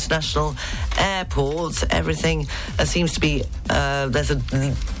Nice International Airport, everything seems to be, there's a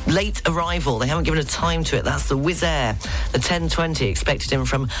late arrival. They haven't given a time to it. That's the Wizz Air, the 10:20, expected in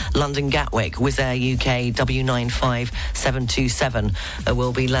from London Gatwick. Wizz Air UK W95727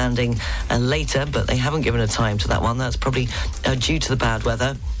 will be landing later, but they haven't given a time to that one. That's probably due to the bad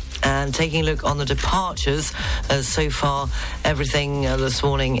weather. And taking a look on the departures, so far everything this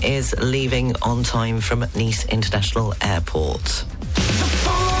morning is leaving on time from Nice International Airport.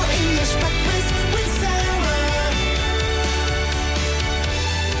 English breakfast with Sarah.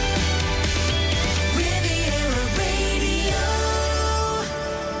 Riviera Radio.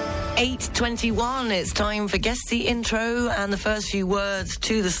 8:21, it's time for Guess the Intro, and the first few words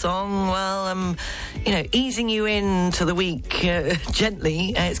to the song, well, easing you into the week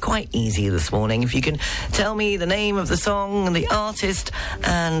gently. It's quite easy this morning. If you can tell me the name of the song and the artist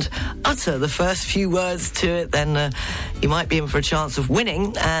and utter the first few words to it, then you might be in for a chance of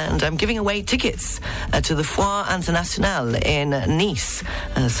winning. And I'm giving away tickets to the Foire Internationale in Nice.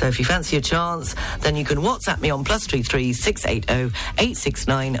 So if you fancy a chance, then you can WhatsApp me on +33 680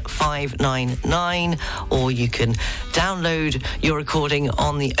 869 599, or you can download your recording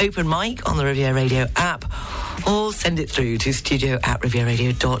on the open mic on the Riviera Radio app, or send it through to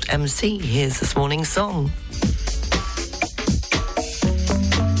studio@rivieradio.mc. Here's this morning's song.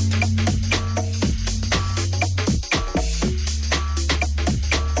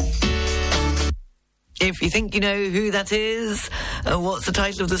 If you think you know who that is, what's the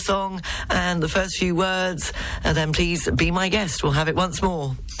title of the song, and the first few words, then please be my guest. We'll have it once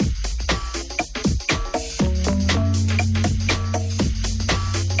more.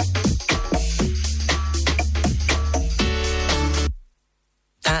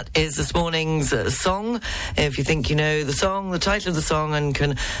 That is this morning's song. If you think you know the song, the title of the song, and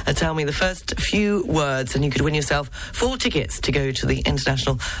can tell me the first few words, and you could win yourself 4 tickets to go to the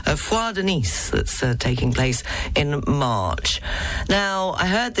International Foire de Nice that's taking place in March. Now, I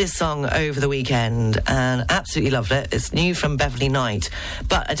heard this song over the weekend and absolutely loved it. It's new from Beverly Knight,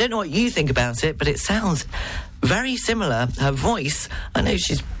 but I don't know what you think about it, but it sounds very similar. Her voice, I know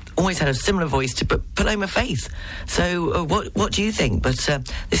she's always had a similar voice to Paloma Faith. So what do you think? But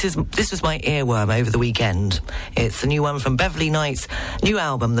this was my earworm over the weekend. It's the new one from Beverly Knight's new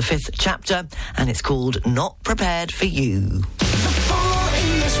album, The 5th Chapter, and it's called Not Prepared for You.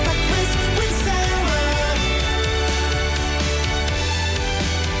 English breakfast with Sarah.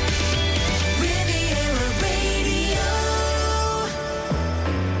 Riviera Radio.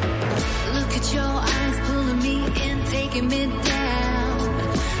 Look at your eyes pulling me in, taking me down.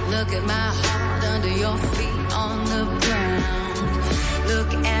 Look at my heart under your feet on the ground.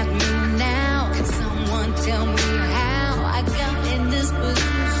 Look at me now. Can someone tell me how I got in this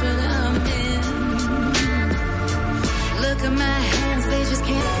position I'm in? Look at my hands, they just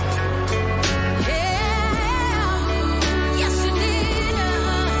can't.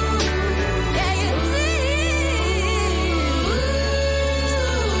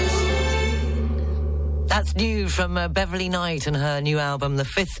 That's new from Beverly Knight and her new album, The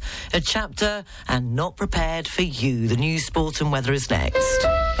 5th Chapter, and Not Prepared for You. The news, sport and weather is next.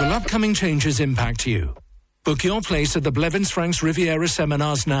 Will upcoming changes impact you? Book your place at the Blevins Franks Riviera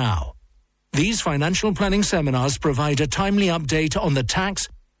seminars now. These financial planning seminars provide a timely update on the tax,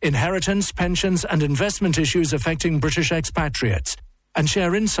 inheritance, pensions and investment issues affecting British expatriates, and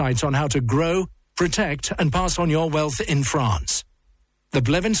share insights on how to grow, protect and pass on your wealth in France. The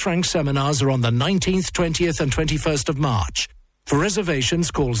Blevins Franks seminars are on the 19th, 20th and 21st of March. For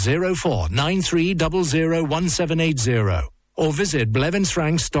reservations, call 0493001780 or visit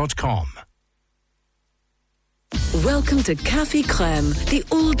blevinsfranks.com. Welcome to Café Crème, the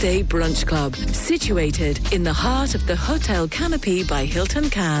all-day brunch club, situated in the heart of the Hotel Canopy by Hilton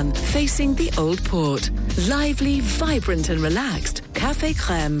Cannes, facing the Old Port. Lively, vibrant and relaxed, Café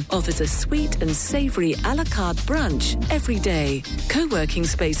Crème offers a sweet and savoury a la carte brunch every day. Co-working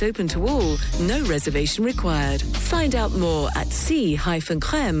space open to all, no reservation required. Find out more at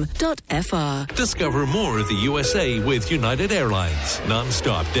c-creme.fr. Discover more of the USA with United Airlines.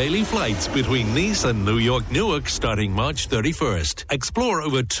 Non-stop daily flights between Nice and New York Newark starting March 31st. Explore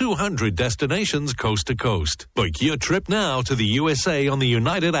over 200 destinations coast to coast. Book your trip now to the USA on the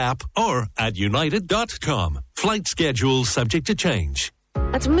United app or at united.com. Flight schedule subject to change.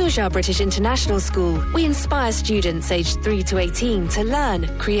 At Mouja British International School, we inspire students aged 3 to 18 to learn,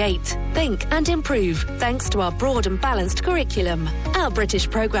 create, think and improve thanks to our broad and balanced curriculum. Our British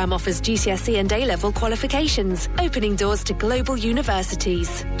programme offers GCSE and A-level qualifications, opening doors to global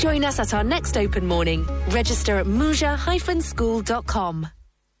universities. Join us at our next open morning. Register at mouja-school.com.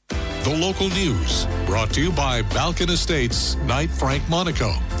 The local news, brought to you by Balkan Estates, Knight Frank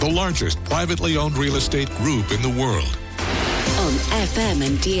Monaco, the largest privately owned real estate group in the world. On FM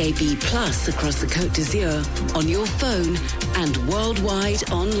and DAB Plus across the Côte d'Azur, on your phone and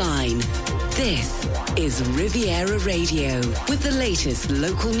worldwide online. This is Riviera Radio with the latest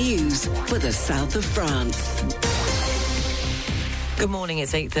local news for the south of France. Good morning,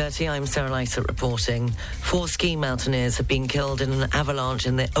 it's 8:30. I'm Sarah Lysett reporting. 4 ski mountaineers have been killed in an avalanche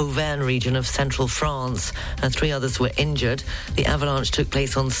in the Auvergne region of central France, and 3 others were injured. The avalanche took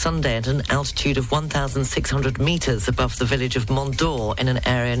place on Sunday at an altitude of 1,600 metres above the village of Mont d'Or in an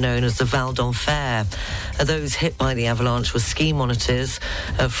area known as the Val d'Enfer. Those hit by the avalanche were ski monitors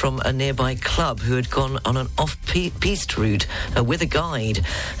from a nearby club who had gone on an off-piste route with a guide.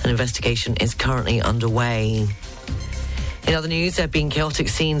 An investigation is currently underway. In other news, there have been chaotic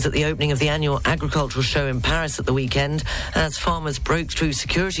scenes at the opening of the annual agricultural show in Paris at the weekend as farmers broke through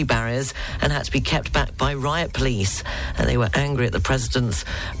security barriers and had to be kept back by riot police. And they were angry at the presence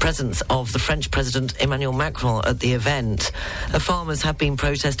of the French President Emmanuel Macron at the event. Farmers have been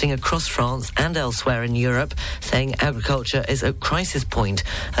protesting across France and elsewhere in Europe, saying agriculture is at crisis point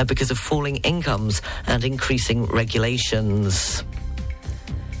because of falling incomes and increasing regulations.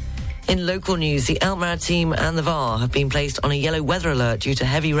 In local news, the Alpes-Maritimes and the Var have been placed on a yellow weather alert due to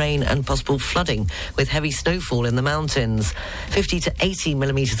heavy rain and possible flooding, with heavy snowfall in the mountains. 50 to 80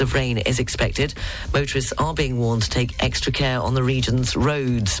 millimetres of rain is expected. Motorists are being warned to take extra care on the region's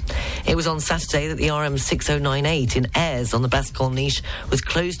roads. It was on Saturday that the RM 6098 in Aires on the Basque-Corniche was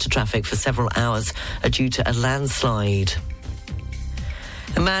closed to traffic for several hours due to a landslide.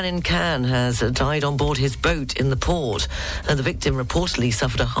 A man in Cannes has died on board his boat in the port. The victim reportedly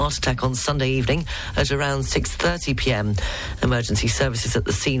suffered a heart attack on Sunday evening at around 6:30 p.m. Emergency services at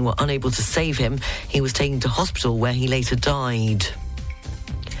the scene were unable to save him. He was taken to hospital where he later died.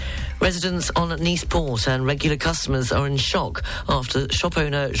 Residents on Nice Port and regular customers are in shock after shop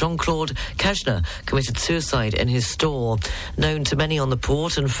owner Jean-Claude Cajner committed suicide in his store. Known to many on the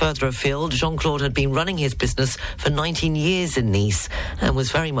port and further afield, Jean-Claude had been running his business for 19 years in Nice and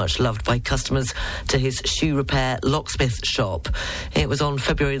was very much loved by customers to his shoe repair locksmith shop. It was on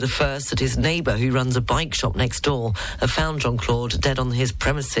February the 1st that his neighbour, who runs a bike shop next door, found Jean-Claude dead on his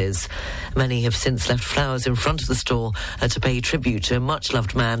premises. Many have since left flowers in front of the store to pay tribute to a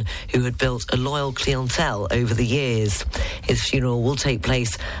much-loved man who had built a loyal clientele over the years. His funeral will take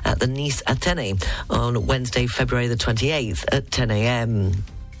place at the Nice Athénée on Wednesday, February the 28th at 10 a.m.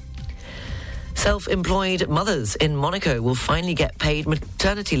 Self-employed mothers in Monaco will finally get paid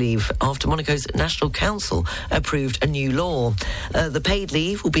maternity leave after Monaco's National Council approved a new law. The paid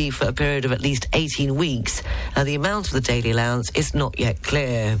leave will be for a period of at least 18 weeks. The amount of the daily allowance is not yet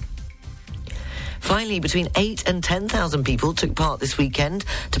clear. Finally, between 8,000 and 10,000 people took part this weekend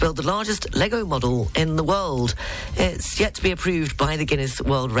to build the largest Lego model in the world. It's yet to be approved by the Guinness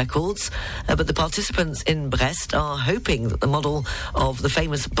World Records, but the participants in Brest are hoping that the model of the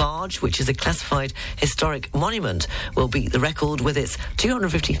famous barge, which is a classified historic monument, will beat the record with its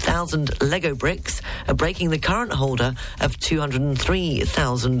 250,000 Lego bricks, breaking the current holder of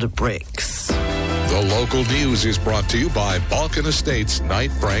 203,000 bricks. The local news is brought to you by Balkan Estates,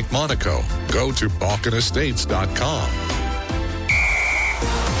 Knight Frank Monaco. Go to balkanestates.com.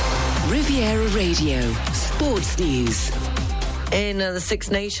 Riviera Radio Sports News. In the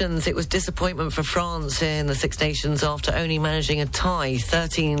Six Nations, it was disappointment for France in the Six Nations after only managing a tie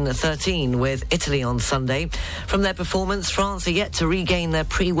 13-13 with Italy on Sunday. From their performance, France are yet to regain their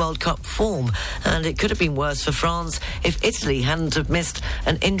pre-World Cup form, and it could have been worse for France if Italy hadn't have missed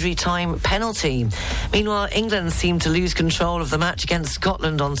an injury time penalty. Meanwhile, England seemed to lose control of the match against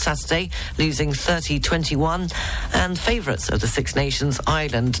Scotland on Saturday, losing 30-21, and favourites of the Six Nations,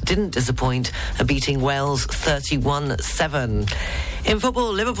 Ireland, didn't disappoint, beating Wales 31-7. In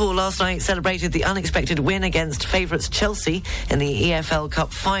football, Liverpool last night celebrated the unexpected win against favourites Chelsea in the EFL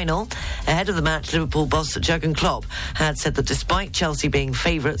Cup final. Ahead of the match, Liverpool boss Jurgen Klopp had said that despite Chelsea being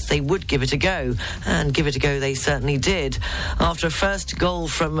favourites, they would give it a go, and give it a go they certainly did. After a first goal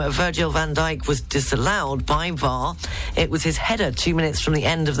from Virgil van Dijk was disallowed by VAR, it was his header 2 minutes from the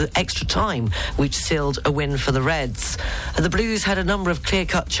end of the extra time which sealed a win for the Reds. The Blues had a number of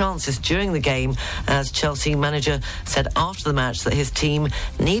clear-cut chances during the game, as Chelsea manager said after the match that his team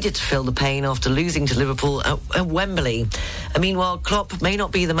needed to feel the pain after losing to Liverpool at Wembley. Meanwhile, Klopp may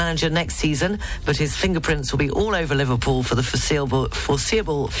not be the manager next season, but his fingerprints will be all over Liverpool for the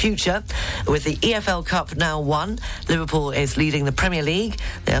foreseeable future. With the EFL Cup now won, Liverpool is leading the Premier League.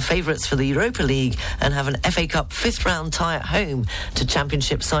 They are favourites for the Europa League and have an FA Cup fifth-round tie at home to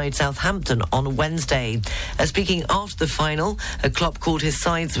Championship side Southampton on Wednesday. Speaking after the final, Klopp called his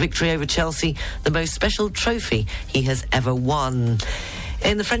side's victory over Chelsea the most special trophy he has ever won.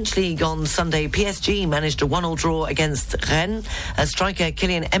 In the French League on Sunday, PSG managed a 1-1 draw against Rennes. Striker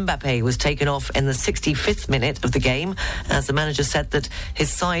Kylian Mbappe was taken off in the 65th minute of the game, as the manager said that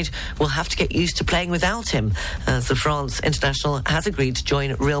his side will have to get used to playing without him, as the France international has agreed to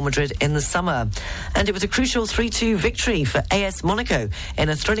join Real Madrid in the summer. And it was a crucial 3-2 victory for AS Monaco in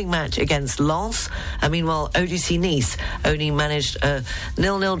a thrilling match against Lens. Meanwhile, OGC Nice only managed a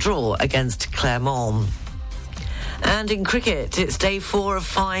 0-0 draw against Clermont. And in cricket, it's day 4 of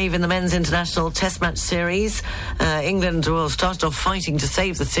 5 in the men's international test match series. England started off fighting to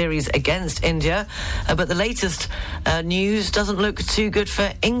save the series against India, but the latest news doesn't look too good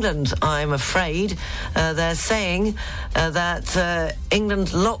for England, I'm afraid. They're saying that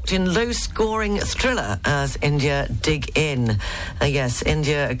England locked in low-scoring thriller as India dig in. Yes,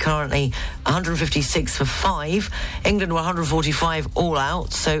 India are currently 156 for 5. England were 145 all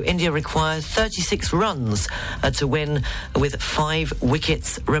out, so India require 36 runs to win with 5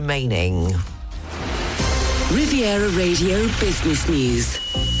 wickets remaining. Riviera Radio Business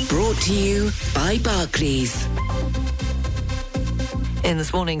News, brought to you by Barclays. In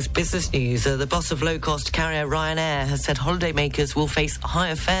this morning's business news, the boss of low-cost carrier Ryanair has said holidaymakers will face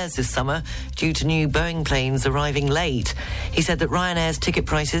higher fares this summer due to new Boeing planes arriving late. He said that Ryanair's ticket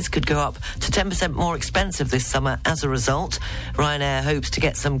prices could go up to 10% more expensive this summer as a result. Ryanair hopes to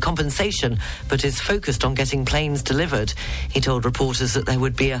get some compensation, but is focused on getting planes delivered. He told reporters that there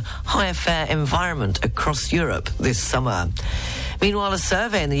would be a higher fare environment across Europe this summer. Meanwhile, a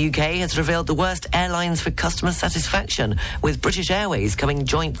survey in the UK has revealed the worst airlines for customer satisfaction, with British Airways coming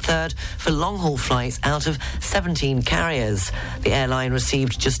joint third for long-haul flights out of 17 carriers. The airline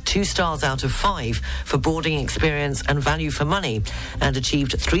received just 2 stars out of 5 for boarding experience and value for money, and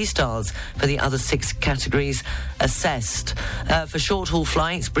achieved 3 stars for the other 6 categories assessed. For short-haul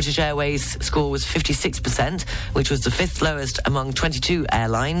flights, British Airways' score was 56%, which was the 5th lowest among 22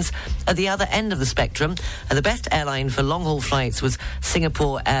 airlines. At the other end of the spectrum, the best airline for long-haul flights was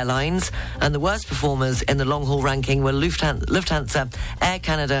Singapore Airlines, and the worst performers in the long-haul ranking were Lufthansa, Air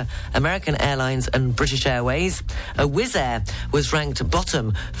Canada, American Airlines and British Airways. Wizz Air was ranked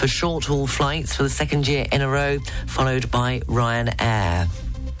bottom for short-haul flights for the 2nd year in a row, followed by Ryanair.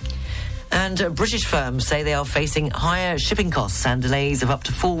 And British firms say they are facing higher shipping costs and delays of up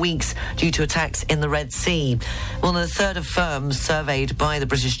to 4 weeks due to attacks in the Red Sea. Well, a third of firms surveyed by the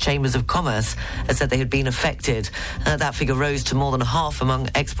British Chambers of Commerce has said they had been affected. That figure rose to more than half among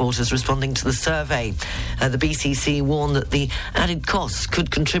exporters responding to the survey. The BCC warned that the added costs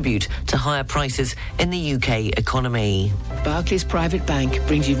could contribute to higher prices in the UK economy. Barclays Private Bank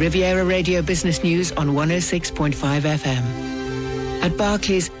brings you Riviera Radio Business News on 106.5 FM. At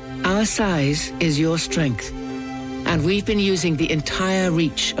Barclays, our size is your strength. And we've been using the entire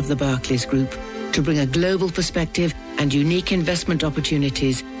reach of the Barclays Group to bring a global perspective and unique investment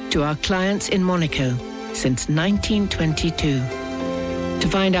opportunities to our clients in Monaco since 1922. To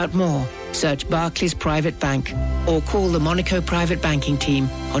find out more, search Barclays Private Bank or call the Monaco Private Banking Team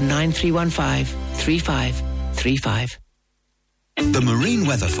on 9315 3535. The Marine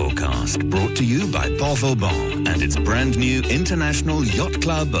Weather Forecast, brought to you by Port Vauban and its brand new International Yacht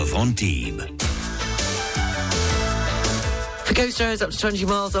Club of Antibes. The coast roads up to 20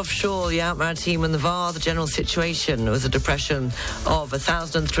 miles offshore, the Outmaritime and the VAR. The general situation was a depression of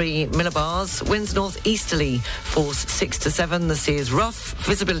 1,003 millibars. Winds northeasterly, force 6 to 7. The sea is rough,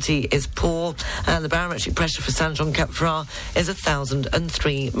 visibility is poor, and the barometric pressure for Saint-Jean-Cap-Ferrat is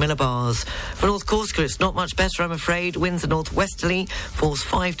 1,003 millibars. For North Corsica, it's not much better, I'm afraid. Winds are northwesterly, force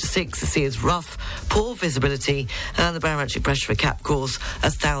 5 to 6. The sea is rough, poor visibility, and the barometric pressure for Cap Corse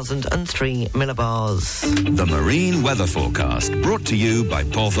 1,003 millibars. The Marine Weather Forecast, brought to you by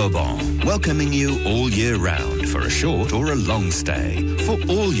Port Vauban, welcoming you all year round for a short or a long stay for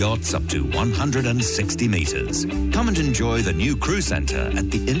all yachts up to 160 metres. Come and enjoy the new crew centre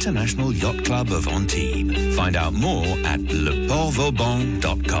at the International Yacht Club of Antibes. Find out more at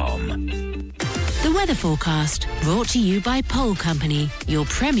leportvauban.com. The weather forecast, brought to you by Pole Company, your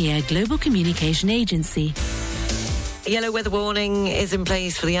premier global communication agency. Yellow weather warning is in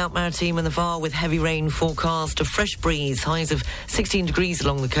place for the Outmaritime and the VAR with heavy rain forecast, a fresh breeze, highs of 16 degrees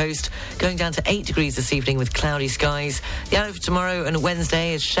along the coast, going down to 8 degrees this evening with cloudy skies. The outlook for tomorrow and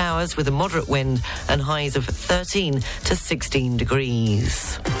Wednesday is showers with a moderate wind and highs of 13 to 16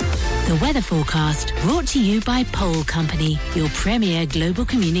 degrees. The weather forecast, brought to you by Pole Company, your premier global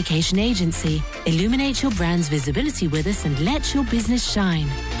communication agency. Illuminate your brand's visibility with us and let your business shine.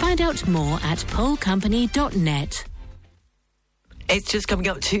 Find out more at polecompany.net. It's just coming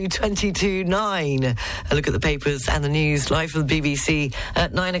up to 22:09. A look at the papers and the news live from the BBC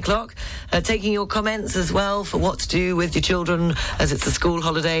at 9 o'clock. Taking your comments as well for what to do with your children as it's the school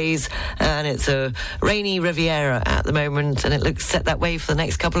holidays, and it's a rainy Riviera at the moment, and it looks set that way for the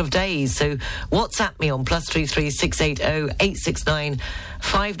next couple of days. So WhatsApp me on +33 680 869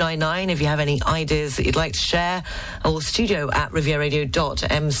 599 if you have any ideas that you'd like to share, or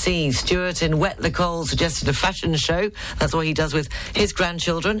studio@rivieradio.mc. Stuart in Wet-le-Col suggested a fashion show. That's what he does with his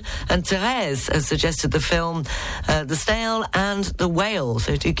grandchildren. And Therese has suggested the film The Snail and the Whale.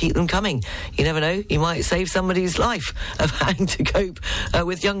 So do keep them coming. You never know, you might save somebody's life of having to cope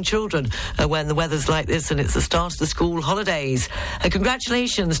with young children when the weather's like this and it's the start of the school holidays.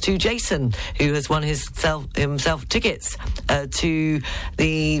 Congratulations to Jason, who has won himself tickets to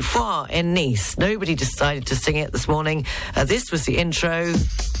the Foire in Nice. Nobody decided to sing it this morning. This was the intro.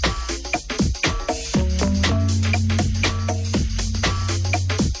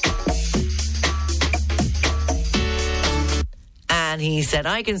 And he said,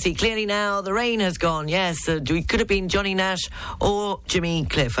 I can see clearly now, the rain has gone. Yes, we could have been Johnny Nash or Jimmy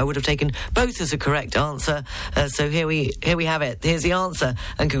Cliff. I would have taken both as a correct answer. So here we have it. Here's the answer.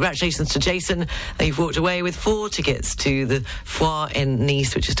 And congratulations to Jason. You've walked away with 4 tickets to the Foire in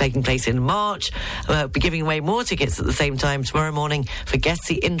Nice, which is taking place in March. We'll be giving away more tickets at the same time tomorrow morning for Guess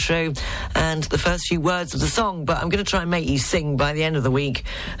the Intro and the first few words of the song. But I'm going to try and make you sing by the end of the week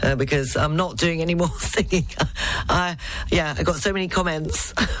because I'm not doing any more singing. I got so many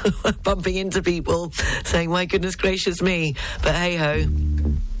comments bumping into people saying, my goodness gracious me. But hey-ho.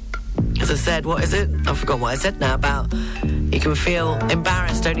 As I said, what is it? I've forgotten what I said now about you can feel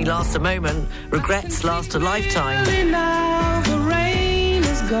embarrassed only lasts a moment, regrets last a lifetime. Now the rain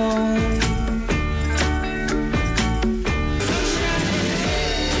is gone.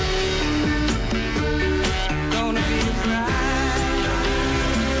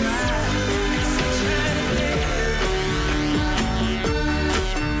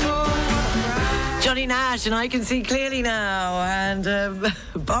 Johnny Nash, and I can see clearly now. And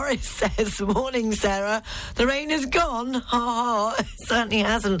Boris says, morning, Sarah. The rain is gone. Ha ha. It certainly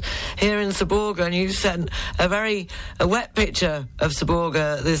hasn't here in Saborga. And you sent a very wet picture of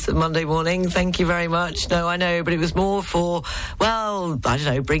Saborga this Monday morning. Thank you very much. No, I know, but it was more for, well, I don't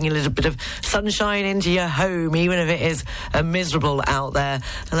know, bringing a little bit of sunshine into your home, even if it is miserable out there.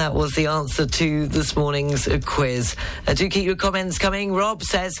 And that was the answer to this morning's quiz. Do keep your comments coming. Rob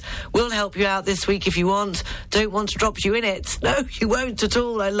says, we'll help you out this week if you want. Don't want to drop you in it. No, you won't at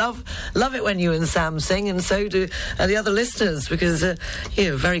all. I love it when you and Sam sing, and so do the other listeners, because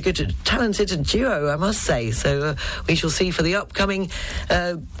you're a very good, talented duo, I must say. So we shall see for the upcoming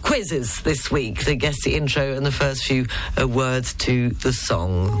quizzes this week, the Guess the Intro and the first few words to the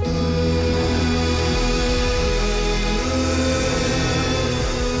song.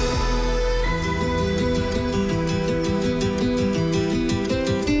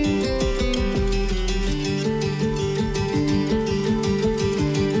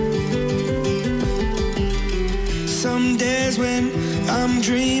 When I'm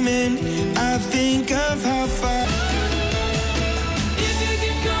dreaming, I think of how far.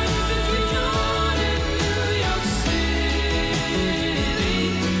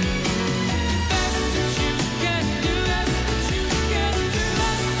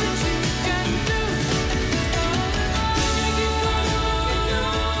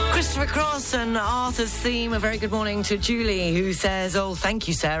 Christopher Cross and Arthur's Theme. A very good morning to Julie, who says, oh, thank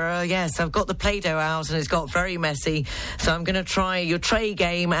you, Sarah. Yes, I've got the Play-Doh out and it's got very messy, so I'm going to try your tray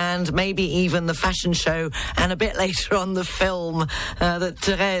game and maybe even the fashion show and a bit later on the film that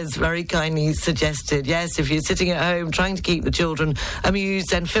Therese very kindly suggested. Yes, if you're sitting at home trying to keep the children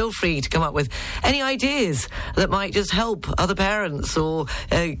amused, then feel free to come up with any ideas that might just help other parents or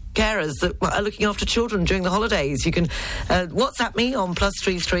carers that are looking after children during the holidays. You can WhatsApp me on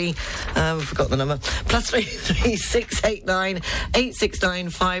 +33, I forgot the number, +33 689 869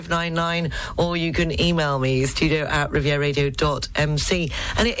 599, or you can email me, studio@rivieradio.mc.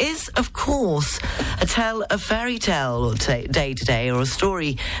 And it is, of course, a fairy tale day today, or a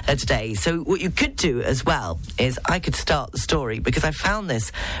story today. So what you could do as well is I could start the story, because I found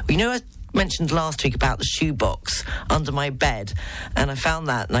this. You know, I mentioned last week about the shoebox under my bed, and I found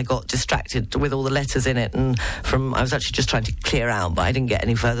that and I got distracted with all the letters in it, and I was actually just trying to clear out, but I didn't get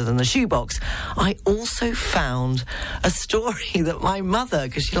any further than the shoebox. I also found a story that my mother,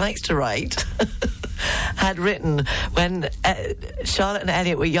 because she likes to write, had written when Charlotte and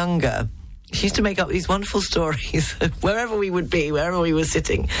Elliot were younger. She used to make up these wonderful stories wherever we would be, wherever we were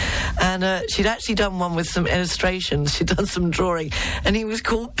sitting. And she'd actually done one with some illustrations. She'd done some drawing. And he was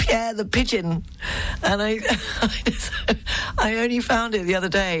called Pierre the Pigeon. And I only found it the other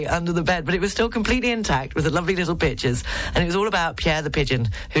day under the bed, but it was still completely intact with the lovely little pictures. And it was all about Pierre the Pigeon,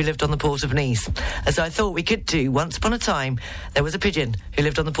 who lived on the port of Nice. And so I thought we could do, once upon a time, there was a pigeon who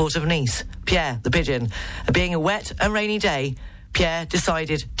lived on the port of Nice. Pierre the Pigeon. Being a wet and rainy day, Pierre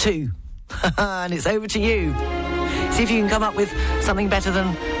decided to. And it's over to you. See if you can come up with something better than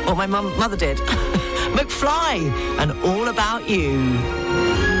what my mother did. McFly and All About You.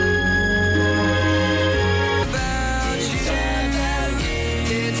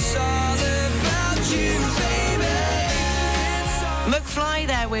 McFly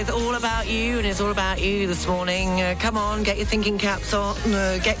there with All About You, and it's all about you this morning. Come on, get your thinking caps on,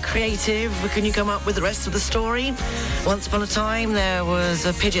 get creative. Can you come up with the rest of the story? Once upon a time, there was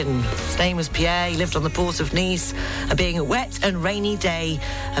a pigeon. His name was Pierre. He lived on the port of Nice. Being a wet and rainy day,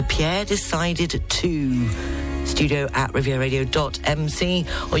 Pierre decided to. studio@rivieradio.mc,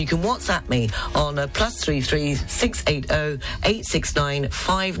 or you can WhatsApp me on +33 680 869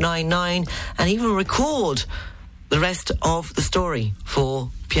 599, and even record the rest of the story for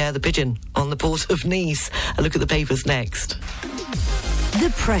Pierre the Pigeon on the port of Nice. A look at the papers next. The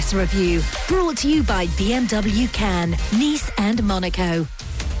Press Review, brought to you by BMW Cannes, Nice and Monaco.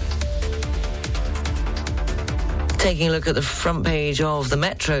 Taking a look at the front page of the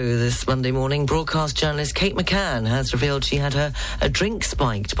Metro this Monday morning, broadcast journalist Kate McCann has revealed she had a drink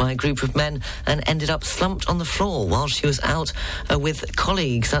spiked by a group of men and ended up slumped on the floor while she was out with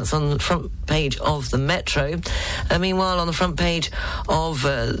colleagues. That's on the front page of the Metro. Meanwhile, on the front page of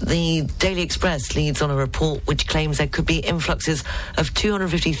the Daily Express leads on a report which claims there could be influxes of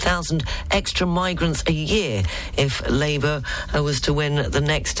 250,000 extra migrants a year if Labour was to win the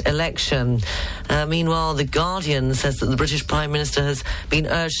next election. Meanwhile, The Guardian says that the British Prime Minister has been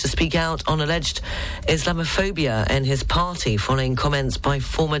urged to speak out on alleged Islamophobia in his party following comments by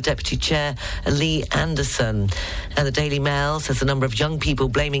former Deputy Chair Lee Anderson. And the Daily Mail says the number of young people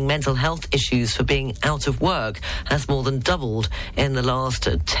blaming mental health issues for being out of work has more than doubled in the last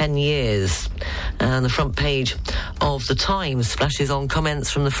 10 years. And the front page of The Times splashes on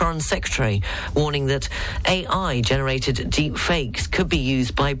comments from the Foreign Secretary warning that AI-generated deep fakes could be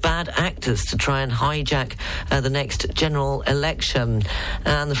used by bad actors to try and hijack the next general election.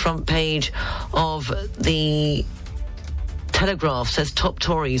 And the front page of the Telegraph says top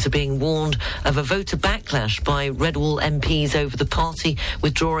Tories are being warned of a voter backlash by Red Wall MPs over the party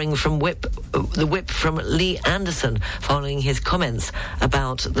withdrawing from the whip from Lee Anderson following his comments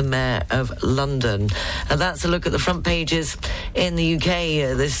about the Mayor of London. And that's a look at the front pages in the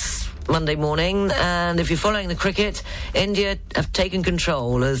UK this Monday morning. And if you're following the cricket, India have taken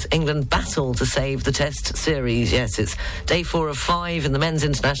control as England battle to save the Test series. Yes, it's day 4 of 5 in the men's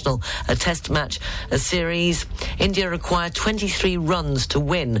international Test match series. India require 23 runs to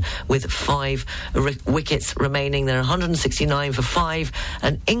win with 5 wickets remaining. They're 169 for 5,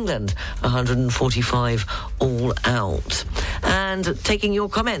 and England 145 all out. And taking your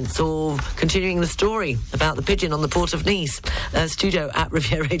comments or continuing the story about the pigeon on the port of Nice,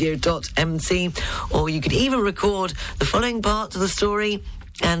 studio@rivieradio.mc, or you could even record the following part of the story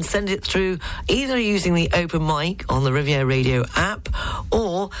and send it through either using the open mic on the Riviera Radio app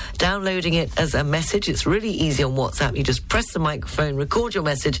or downloading it as a message. It's really easy on WhatsApp. You just press the microphone, record your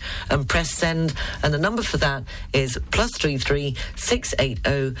message and press send. And the number for that is +33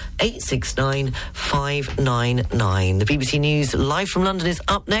 680 869 599. The BBC News live from London is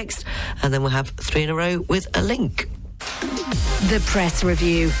up next, and then we'll have 3 in a row with a link. The Press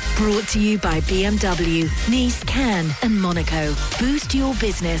Review, brought to you by BMW, Nice, Cannes and Monaco. Boost your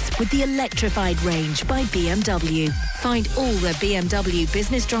business with the electrified range by BMW. Find all the BMW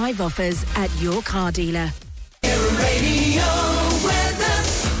Business Drive offers at your car dealer.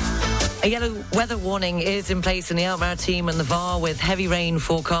 A yellow weather warning is in place in the Alpes-Maritimes and the Var, with heavy rain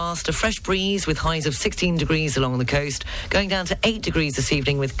forecast, a fresh breeze with highs of 16 degrees along the coast, going down to 8 degrees this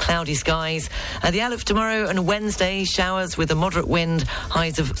evening with cloudy skies. The Aleph tomorrow and Wednesday, showers with a moderate wind,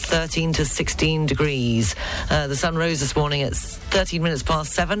 highs of 13 to 16 degrees. The sun rose this morning at 13 minutes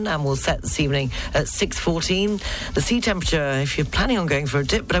past 7 and will set this evening at 6:14. The sea temperature, if you're planning on going for a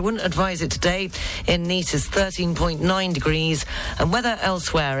dip, but I wouldn't advise it today, in Nice is 13.9 degrees. And weather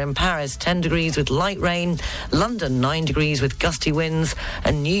elsewhere: in Paris, 10 degrees with light rain, London 9 degrees with gusty winds,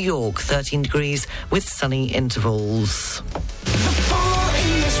 and New York 13 degrees with sunny intervals.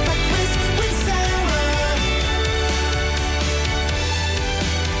 English breakfast with Sarah.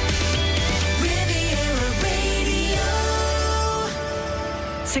 Riviera Radio.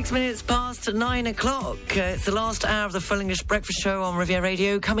 6 minutes past 9 o'clock. It's the last hour of the Full English Breakfast Show on Riviera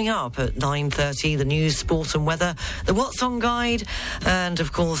Radio. Coming up at 9:30, the news, sport and weather, the What's On Guide, and,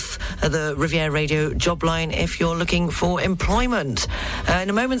 of course, the Riviera Radio job line if you're looking for employment.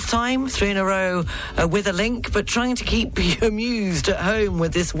 In a moment's time, 3 in a row with a link, but trying to keep you amused at home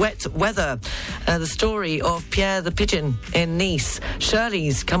with this wet weather. The story of Pierre the Pigeon in Nice.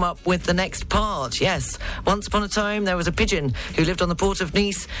 Shirley's come up with the next part. Yes, once upon a time, there was a pigeon who lived on the port of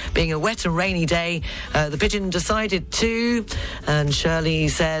Nice. Being a wet and rainy day, the pigeon decided to, and Shirley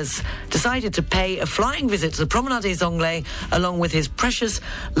says, decided to pay a flying visit to the Promenade des Anglais along with his precious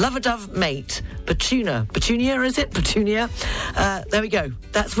lover-dove mate, Petunia. Petunia, is it? Petunia? There we go.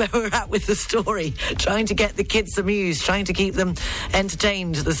 That's where we're at with the story. Trying to get the kids amused, trying to keep them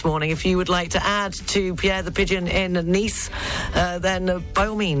entertained this morning. If you would like to add to Pierre the Pigeon in Nice, then by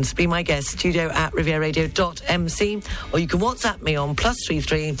all means, be my guest, studio@rivieradio.mc, or you can WhatsApp me on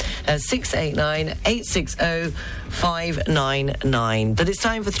 +33 689 860 599. But it's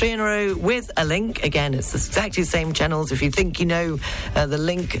time for 3 in a row with a link. Again, it's exactly the same channels. If you think you know the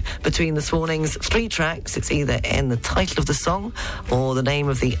link between this morning's 3 tracks, it's either in the title of the song or the name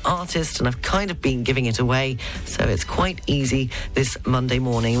of the artist, and I've kind of been giving it away, so it's quite easy this Monday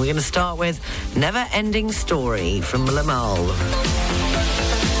morning. We're going to start with Never Ending Story from Lamal.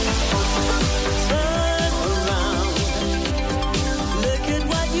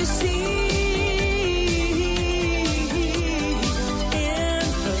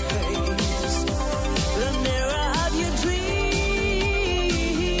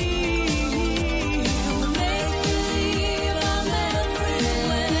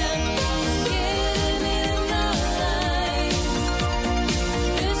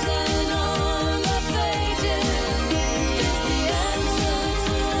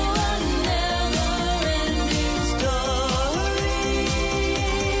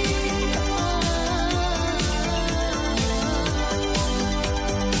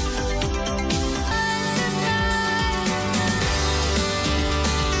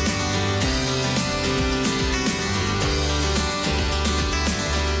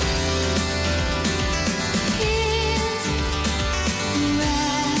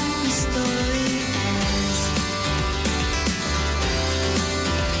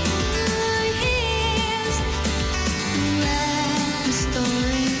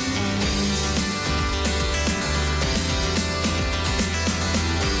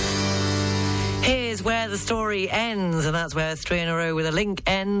 Where the story ends, and that's where 3 in a row with a link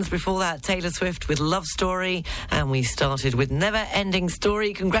ends. Before that, Taylor Swift with Love Story, and we started with Never Ending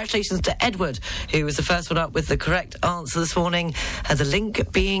Story. Congratulations to Edward, who was the first one up with the correct answer this morning. The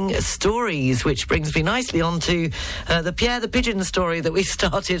link being stories, which brings me nicely on to the Pierre the Pigeon story that we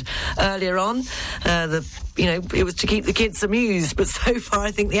started earlier on. It was to keep the kids amused, but so far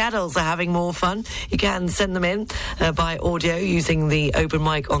I think the adults are having more fun. You can send them in by audio using the open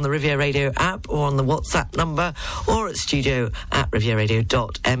mic on the Riviera Radio app or on the WhatsApp number, or at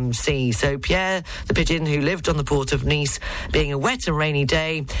studio@rivieradio.mc. So Pierre the Pigeon, who lived on the port of Nice, being a wet and rainy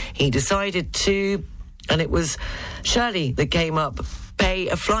day, he decided to, and it was Shirley that came up, pay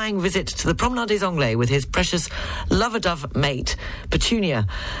a flying visit to the Promenade des Anglais with his precious lover-dove mate, Petunia.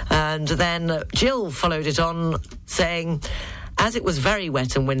 And then Jill followed it on saying, as it was very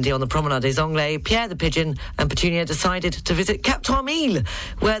wet and windy on the Promenade des Anglais, Pierre the Pigeon and Petunia decided to visit Cap Trois-Mille,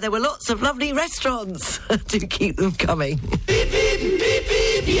 where there were lots of lovely restaurants to keep them coming. Beep, beep, beep,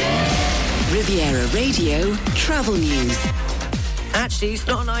 beep, yeah. Riviera Radio Travel News. Actually, it's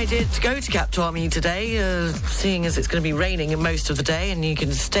not an idea to go to Cap Trois-Mille today, seeing as it's going to be raining most of the day, and you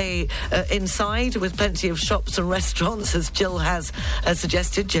can stay inside with plenty of shops and restaurants, as Jill has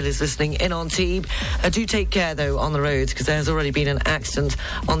suggested. Jill is listening in on Teeb. Do take care, though, on the roads, because there has already been an accident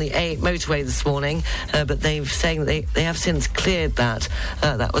on the A motorway this morning, but they've saying that they have since cleared that.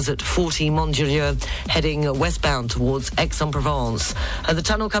 That was at 40 Montjolieu, heading westbound towards Aix-en-Provence. The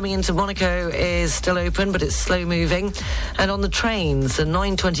tunnel coming into Monaco is still open, but it's slow-moving. And on the trains, the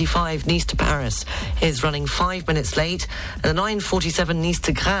 9:25 Nice to Paris is running 5 minutes late. The 9:47 Nice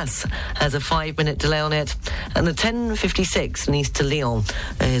to Grasse has a 5-minute delay on it. And the 10:56 Nice to Lyon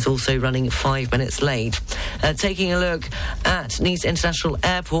is also running 5 minutes late. Taking a look at Nice International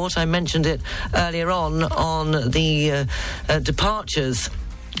Airport, I mentioned it earlier on the departures.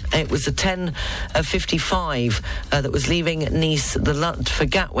 It was the 10:55 that was leaving Nice for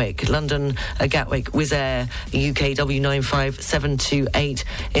Gatwick. London Gatwick Wizz Air UK W95728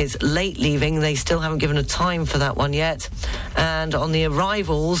 is late leaving. They still haven't given a time for that one yet. And on the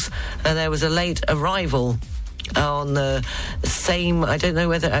arrivals, there was a late arrival on the same, I don't know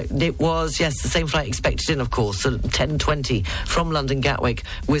whether it was, yes, the same flight expected in, of course, so 10:20 from London Gatwick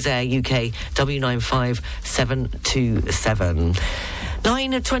Wizz Air UK W95727.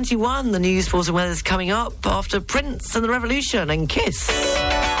 9:21, the news, sports and weather is coming up after Prince and the Revolution and Kiss.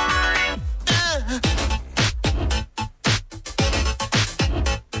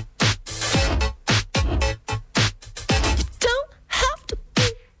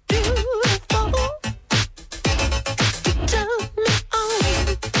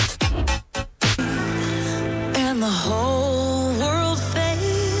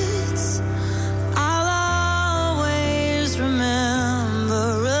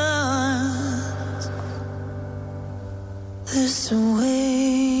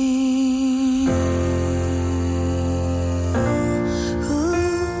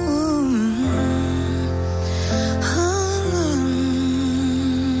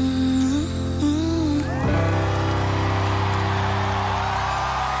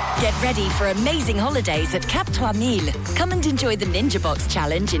 Ready for amazing holidays at Cap Trois-Mille. Come and enjoy the Ninja Box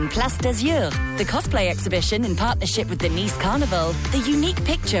Challenge in Place d'Azur, the cosplay exhibition in partnership with the Nice Carnival, the unique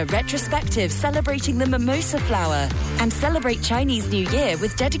picture retrospective celebrating the mimosa flower, and celebrate Chinese New Year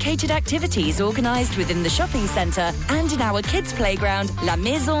with dedicated activities organised within the shopping centre and in our kids' playground, La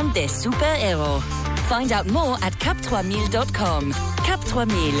Maison des Super-Héros. Find out more at cap3mille.com. Cap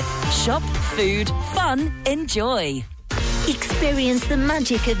Trois-Mille. Shop, food, fun, enjoy. Experience the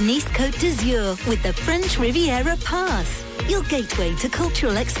magic of Nice Côte d'Azur with the French Riviera Pass. Your gateway to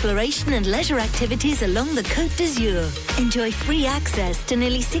cultural exploration and leisure activities along the Côte d'Azur. Enjoy free access to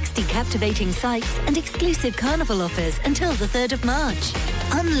nearly 60 captivating sites and exclusive carnival offers until the 3rd of March.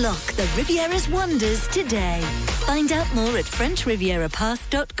 Unlock the Riviera's wonders today. Find out more at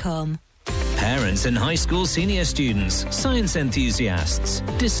FrenchRivieraPass.com. Parents and high school senior students, science enthusiasts,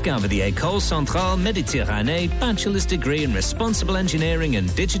 discover the École Centrale Méditerranée Bachelor's Degree in Responsible Engineering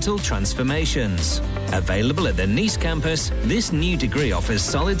and Digital Transformations. Available at the Nice campus, this new degree offers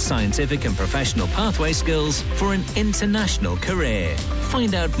solid scientific and professional pathway skills for an international career.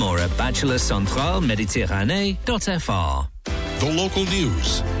 Find out more at bachelorcentraleméditerranée.fr. The local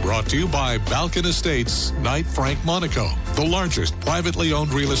news, brought to you by Balkan Estates, Knight Frank Monaco, the largest privately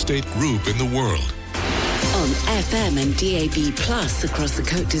owned real estate group in the world. On FM and DAB Plus across the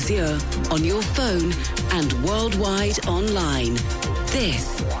Côte d'Azur, on your phone and worldwide online.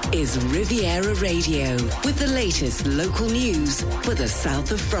 This is Riviera Radio with the latest local news for the south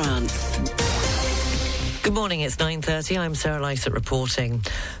of France. Good morning, it's 9:30. I'm Sarah Lysett reporting.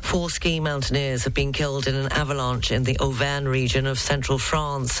 4 ski mountaineers have been killed in an avalanche in the Auvergne region of central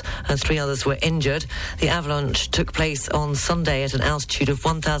France, and 3 others were injured. The avalanche took place on Sunday at an altitude of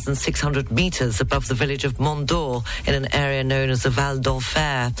 1,600 metres above the village of Mont d'Or in an area known as the Val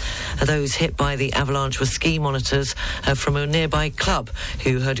d'Enfer. Those hit by the avalanche were ski monitors from a nearby club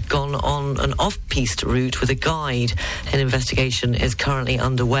who had gone on an off-piste route with a guide. An investigation is currently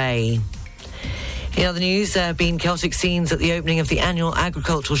underway. In other news, there have been chaotic scenes at the opening of the annual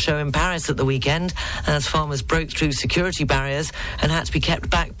agricultural show in Paris at the weekend as farmers broke through security barriers and had to be kept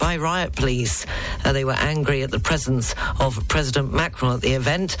back by riot police. They were angry at the presence of President Macron at the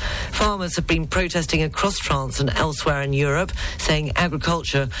event. Farmers have been protesting across France and elsewhere in Europe, saying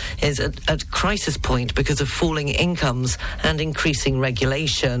agriculture is at crisis point because of falling incomes and increasing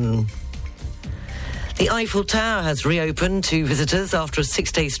regulation. The Eiffel Tower has reopened to visitors after a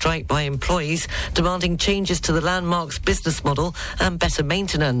 6-day strike by employees demanding changes to the landmark's business model and better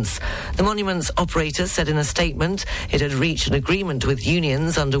maintenance. The monument's operator said in a statement it had reached an agreement with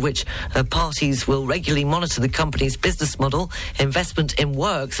unions under which parties will regularly monitor the company's business model, investment in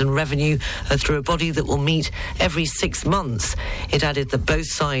works and revenue through a body that will meet every 6 months. It added that both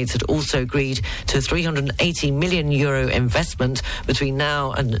sides had also agreed to a €380 million investment between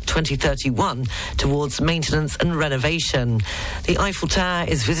now and 2031 towards maintenance and renovation. The Eiffel Tower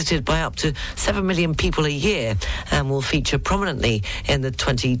is visited by up to 7 million people a year and will feature prominently in the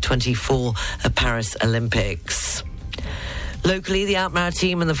 2024 Paris Olympics. Locally, the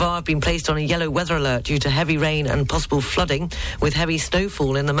Alpes-Maritimes and the Var have been placed on a yellow weather alert due to heavy rain and possible flooding with heavy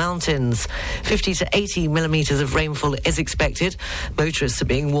snowfall in the mountains. 50 to 80 millimetres of rainfall is expected. Motorists are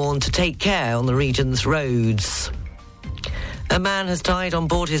being warned to take care on the region's roads. A man has died on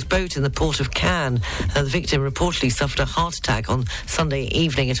board his boat in the port of Cannes. The victim reportedly suffered a heart attack on Sunday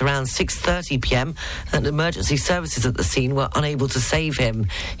evening at around 6:30 p.m. and emergency services at the scene were unable to save him.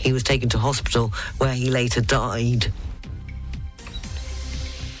 He was taken to hospital where he later died.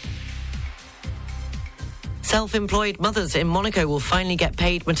 Self-employed mothers in Monaco will finally get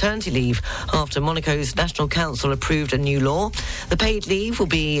paid maternity leave after Monaco's National Council approved a new law. The paid leave will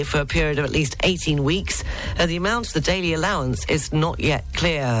be for a period of at least 18 weeks. The amount of the daily allowance is not yet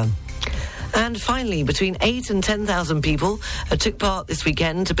clear. And finally, between 8,000 and 10,000 people took part this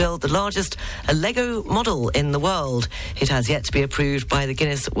weekend to build the largest Lego model in the world. It has yet to be approved by the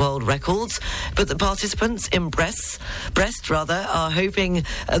Guinness World Records, but the participants in Brest are hoping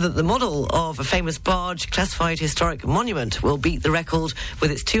that the model of a famous barge classified historic monument will beat the record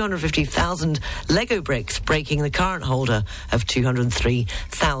with its 250,000 Lego bricks, breaking the current holder of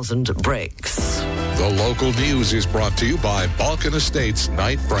 203,000 bricks. The local news is brought to you by Balkan Estates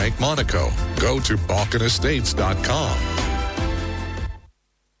Knight Frank Monaco. Go to balkanestates.com.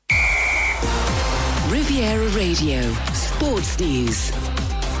 Riviera Radio Sports News.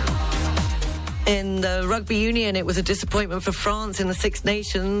 In the rugby union, it was a disappointment for France in the Six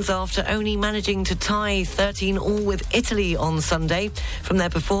Nations after only managing to tie 13-all with Italy on Sunday. From their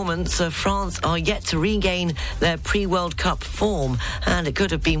performance, France are yet to regain their pre-World Cup form, and it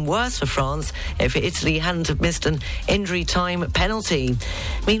could have been worse for France if Italy hadn't have missed an injury time penalty.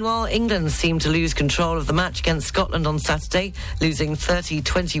 Meanwhile, England seemed to lose control of the match against Scotland on Saturday, losing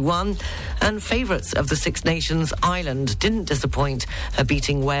 30-21, and favourites of the Six Nations, Ireland, didn't disappoint,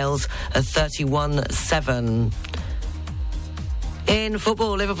 beating Wales 31-7. In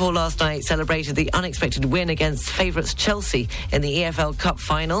football, Liverpool last night celebrated the unexpected win against favourites Chelsea in the EFL Cup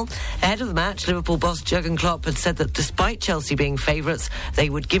final. Ahead of the match, Liverpool boss Jurgen Klopp had said that despite Chelsea being favourites, they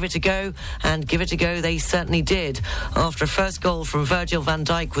would give it a go, and give it a go they certainly did. After a first goal from Virgil van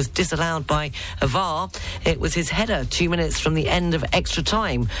Dijk was disallowed by VAR, it was his header 2 minutes from the end of extra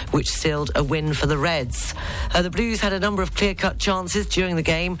time which sealed a win for the Reds. The Blues had a number of clear-cut chances during the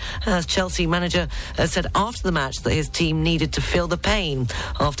game, as Chelsea manager said after the match that his team needed to feel the pain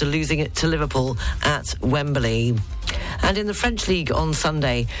after losing it to Liverpool at Wembley. And in the French League on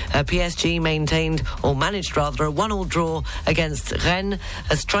Sunday, PSG managed a 1-1 draw against Rennes.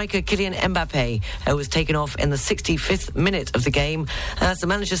 A striker, Kylian Mbappé, was taken off in the 65th minute of the game, as the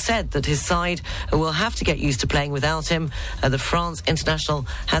manager said that his side will have to get used to playing without him. The France international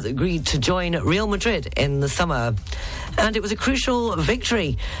has agreed to join Real Madrid in the summer. And it was a crucial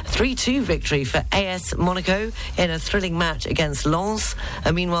victory, 3-2 victory for AS Monaco in a thrilling match against Lens.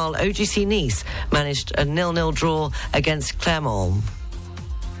 Meanwhile, OGC Nice managed a 0-0 draw against Clermont.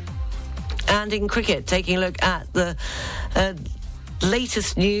 And in cricket, taking a look at the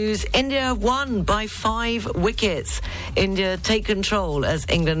latest news, India won by 5 wickets. India take control as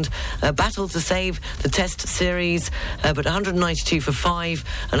England battle to save the Test series, but 192 for 5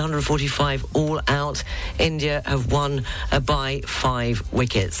 and 145 all out. India have won by 5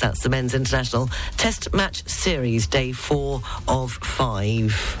 wickets. That's the Men's International Test Match Series, day 4 of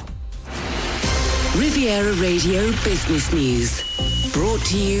 5. Riviera Radio Business News. Brought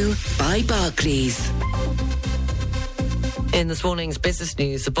to you by Barclays. In this morning's business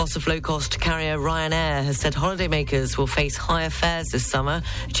news, the boss of low-cost carrier Ryanair has said holidaymakers will face higher fares this summer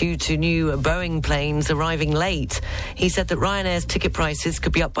due to new Boeing planes arriving late. He said that Ryanair's ticket prices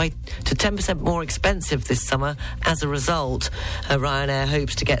could be up to 10% more expensive this summer as a result. Ryanair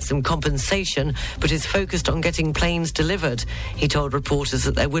hopes to get some compensation, but is focused on getting planes delivered. He told reporters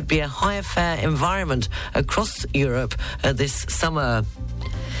that there would be a higher fare environment across Europe this summer.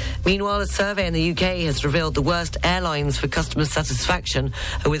 Meanwhile, a survey in the UK has revealed the worst airlines for customer satisfaction,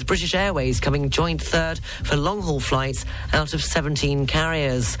 with British Airways coming joint third for long-haul flights out of 17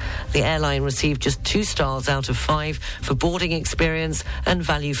 carriers. The airline received just 2 stars out of 5 for boarding experience and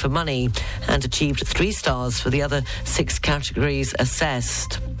value for money, and achieved 3 stars for the other 6 categories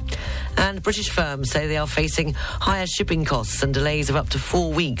assessed. And British firms say they are facing higher shipping costs and delays of up to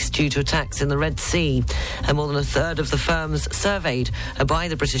 4 weeks due to attacks in the Red Sea. And more than a third of the firms surveyed by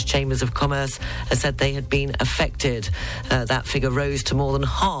the British Chambers of Commerce said they had been affected. That figure rose to more than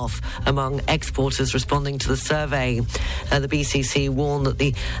half among exporters responding to the survey. The BCC warned that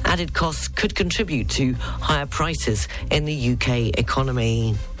the added costs could contribute to higher prices in the UK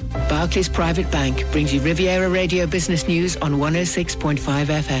economy. Barclays Private Bank brings you Riviera Radio Business News on 106.5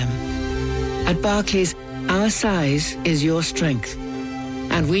 FM. At Barclays, our size is your strength.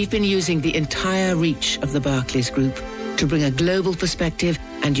 And we've been using the entire reach of the Barclays Group to bring a global perspective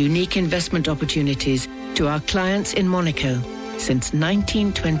and unique investment opportunities to our clients in Monaco since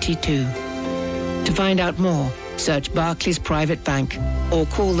 1922. To find out more, search Barclays Private Bank or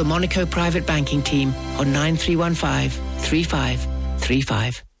call the Monaco Private Banking Team on 9315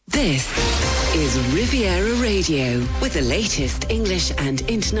 3535. This is Riviera Radio with the latest English and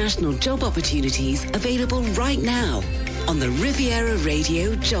international job opportunities available right now on the Riviera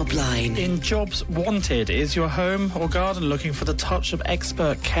Radio job line. In Jobs Wanted, is your home or garden looking for the touch of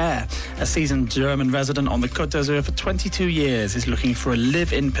expert care? A seasoned German resident on the Côte d'Azur for 22 years is looking for a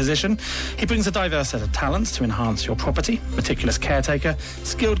live-in position. He brings a diverse set of talents to enhance your property: meticulous caretaker,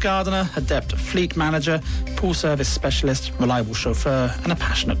 skilled gardener, adept fleet manager, pool service specialist, reliable chauffeur, and a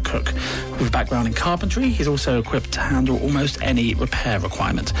passionate cook. With a background in carpentry, he's also equipped to handle almost any repair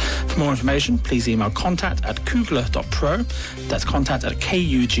requirement. For more information, please email contact@kugler.pro. That's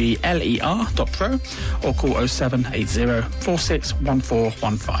contact@kugler.pro, or call 0780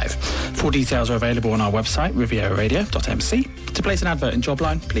 461415. Full details are available on our website, rivieraradio.mc. To place an advert in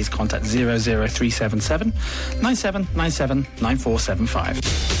Jobline, please contact 00377 9797 9475.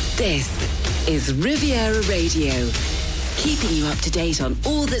 This is Riviera Radio, keeping you up to date on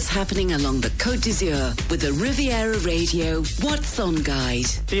all that's happening along the Côte d'Azur with the Riviera Radio What's On Guide.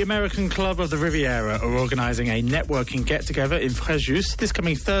 The American Club of the Riviera are organising a networking get-together in Fréjus this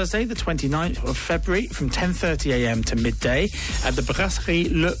coming Thursday, the 29th of February, from 10:30am to midday at the Brasserie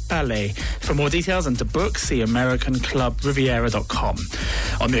Le Palais. For more details and to book, see AmericanClubRiviera.com.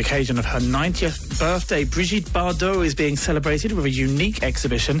 On the occasion of her 90th birthday, Brigitte Bardot is being celebrated with a unique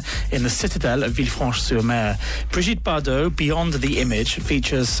exhibition in the Citadel of Villefranche-sur-Mer. Brigitte Bardot, Beyond the Image,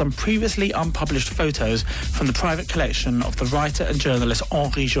 features some previously unpublished photos from the private collection of the writer and journalist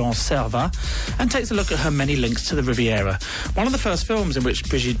Henri-Jean Servat, and takes a look at her many links to the Riviera. One of the first films in which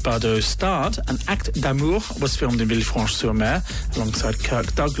Brigitte Bardot starred, An Acte d'Amour, was filmed in Villefranche-sur-Mer alongside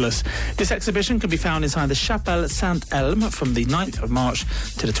Kirk Douglas. This exhibition can be found inside the Chapelle Saint-Elme from the 9th of March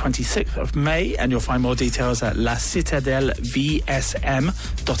to the 26th of May, and you'll find more details at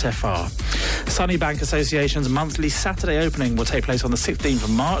lacitadelvsm.fr. Sunny Bank Association's monthly Saturday opening will take place on the 16th of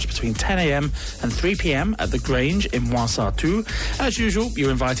March between 10am and 3pm at the Grange in Moissartou. As usual, you're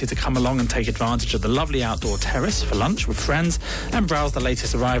invited to come along and take advantage of the lovely outdoor terrace for lunch with friends and browse the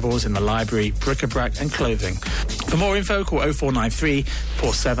latest arrivals in the library, bric-a-brac and clothing. For more info, call 0493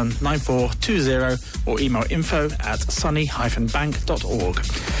 479420 or email info@sunny-bank.org.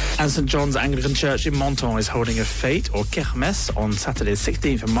 And St John's Anglican Church in Menton is holding a fete or kermesse on Saturday the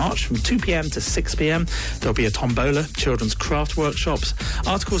 16th of March from 2pm to 6pm. There'll be a tombola, children's craft workshops,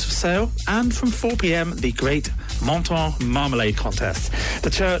 articles for sale, and from 4pm the Great Menton Marmalade Contest. The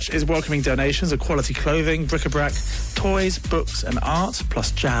church is welcoming donations of quality clothing, bric-a-brac, toys, books and art,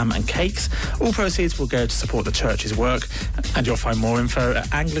 plus jam and cakes. All proceeds will go to support the church's work, and you'll find more info at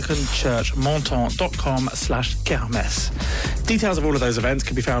anglicanchurchmenton.com/kermesse. Details of all of those events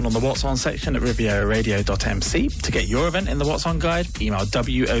can be found on the What's On section at rivieraradio.mc. To get your event in the What's On guide, email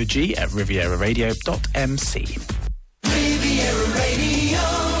wog@rivieraradio.mc. Riviera Radio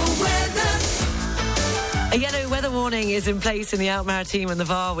weather. A yellow weather warning is in place in the Alpes-Maritimes and the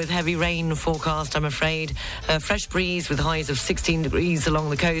Var with heavy rain forecast, I'm afraid. A fresh breeze with highs of 16 degrees along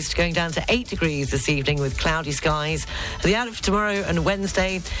the coast, going down to 8 degrees this evening with cloudy skies. The outlook for tomorrow and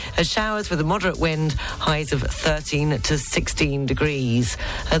Wednesday, showers with a moderate wind, highs of 13 to 16 degrees.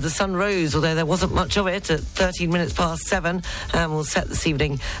 The sun rose, although there wasn't much of it, at 13 minutes past 7, and will set this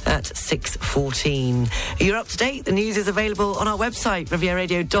evening at 6:14. You're up to date. The news is available on our website,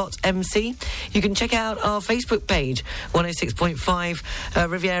 rivieraradio.mc. You can check out our Facebook page, 106.5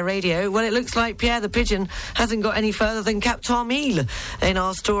 Riviera Radio. Well, it looks like Pierre the Pigeon hasn't got any further than Cap Tarmil in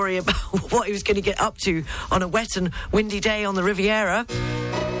our story about what he was going to get up to on a wet and windy day on the Riviera.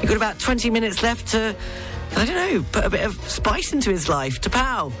 You've got about 20 minutes left to, I don't know, put a bit of spice into his life. To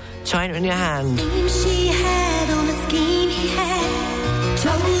Pow, China in your hand. She had on a scheme he had,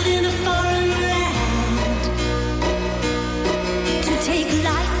 told in a foreign land, to take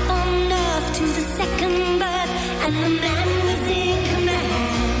life on earth to the second birth, and the man was in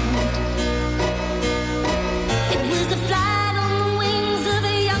command. It was a flight on the wings of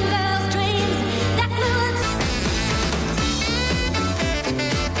a young girl's dreams that flew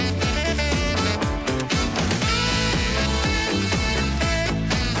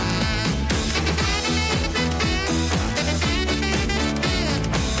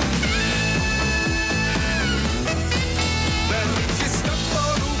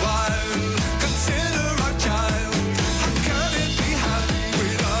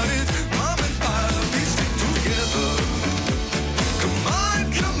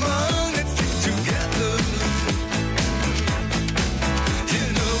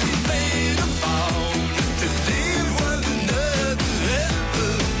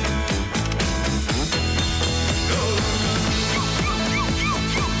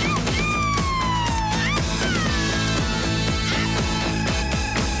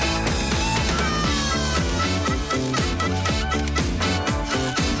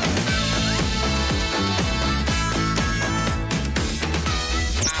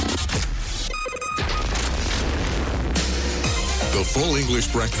The Full English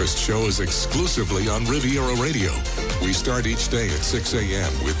Breakfast Show is exclusively on Riviera Radio. We start each day at 6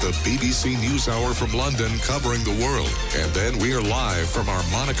 a.m. with the BBC NewsHour from London covering the world. And then we are live from our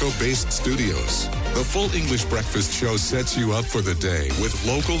Monaco-based studios. The Full English Breakfast Show sets you up for the day with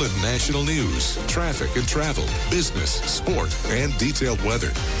local and national news, traffic and travel, business, sport, and detailed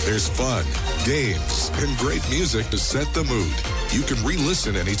weather. There's fun, games, and great music to set the mood. You can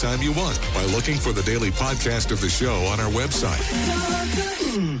re-listen anytime you want by looking for the daily podcast of the show on our website.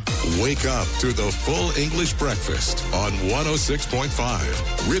 Wake up to the Full English Breakfast on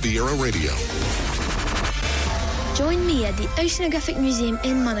 106.5 Riviera Radio. Join me at the Oceanographic Museum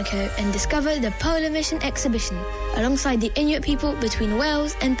in Monaco and discover the Polar Mission exhibition alongside the Inuit people between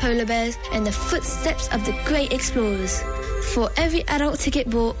whales and polar bears and the footsteps of the great explorers. For every adult ticket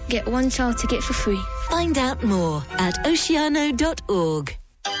bought, get one child ticket for free. Find out more at oceano.org.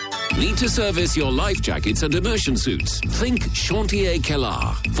 Need to service your life jackets and immersion suits? Think Chantier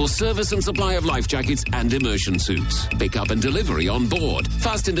Kellar for service and supply of life jackets and immersion suits. Pick up and delivery on board.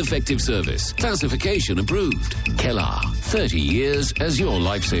 Fast and effective service. Classification approved. Kellar, 30 years as your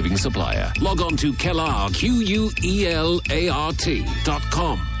life-saving supplier. Log on to Kellar, QUELART.com.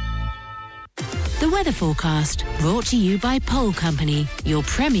 The weather forecast brought to you by Pole Company, your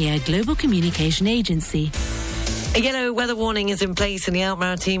premier global communication agency. A yellow weather warning is in place in the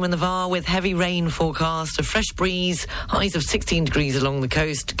Alpes-Maritimes and the Var with heavy rain forecast, a fresh breeze, highs of 16 degrees along the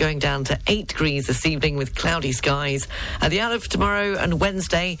coast, going down to 8 degrees this evening with cloudy skies. At the outlook for tomorrow and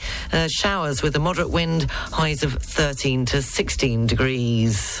Wednesday, showers with a moderate wind, highs of 13 to 16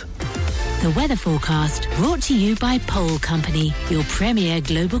 degrees. The weather forecast brought to you by Pole Company, your premier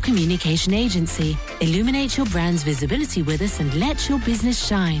global communication agency. Illuminate your brand's visibility with us and let your business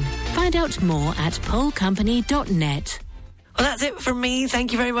shine. Find out more at polecompany.net. Well, that's it from me.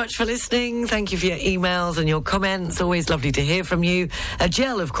 Thank you very much for listening. Thank you for your emails and your comments. Always lovely to hear from you.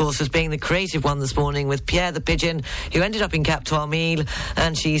 Jill, of course, was being the creative one this morning with Pierre the Pigeon, who ended up in Cap Trois-Mille.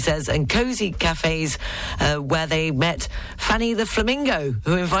 And she says, and cosy cafes where they met Fanny the Flamingo,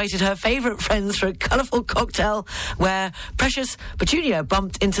 who invited her favourite friends for a colourful cocktail where Precious Petunia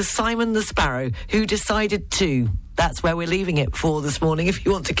bumped into Simon the Sparrow, who decided to. That's where we're leaving it for this morning. If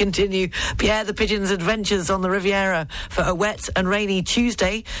you want to continue Pierre the Pigeon's adventures on the Riviera for a wet and rainy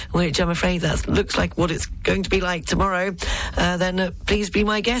Tuesday, which I'm afraid that looks like what it's going to be like tomorrow, then please be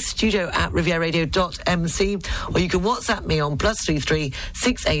my guest, studio at rivieradio.mc, or you can WhatsApp me on +33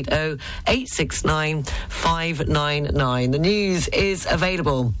 680 869 599. The news is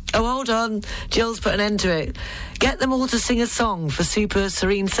available. Oh, hold on. Jill's put an end to it. Get them all to sing a song for Super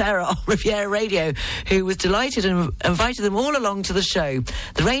Serene Sarah on Riviera Radio, who was delighted and invited them all along to the show.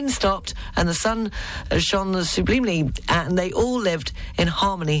 The rain stopped and the sun shone sublimely, and they all lived in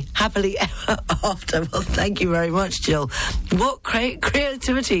harmony happily ever after. Well, thank you very much, Jill. What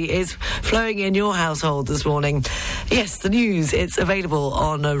creativity is flowing in your household this morning? Yes, the news, it's available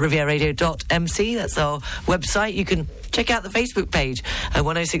on rivieradio.mc. That's our website. You can check out the Facebook page at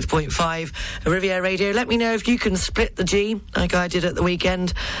 106.5 Riviera Radio. Let me know if you can split the G like I did at the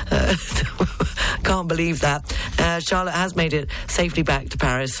weekend. Can't believe that. Charlotte has made it safely back to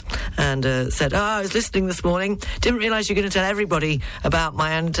Paris and said, I was listening this morning. Didn't realise you're going to tell everybody about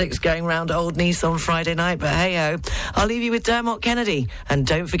my antics going round Old Nice on Friday night, but hey-ho. I'll leave you with Dermot Kennedy. And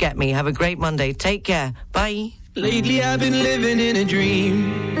don't forget me. Have a great Monday. Take care. Bye. Lately I've been living in a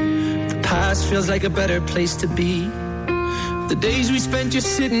dream. The past feels like a better place to be. The days we spent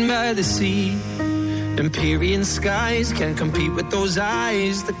just sitting by the sea. Empyrean skies can't compete with those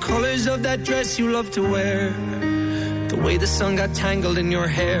eyes. The colors of that dress you love to wear. The way the sun got tangled in your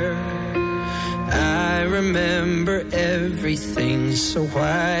hair. I remember everything, so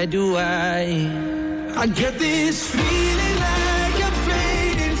why do I get this feeling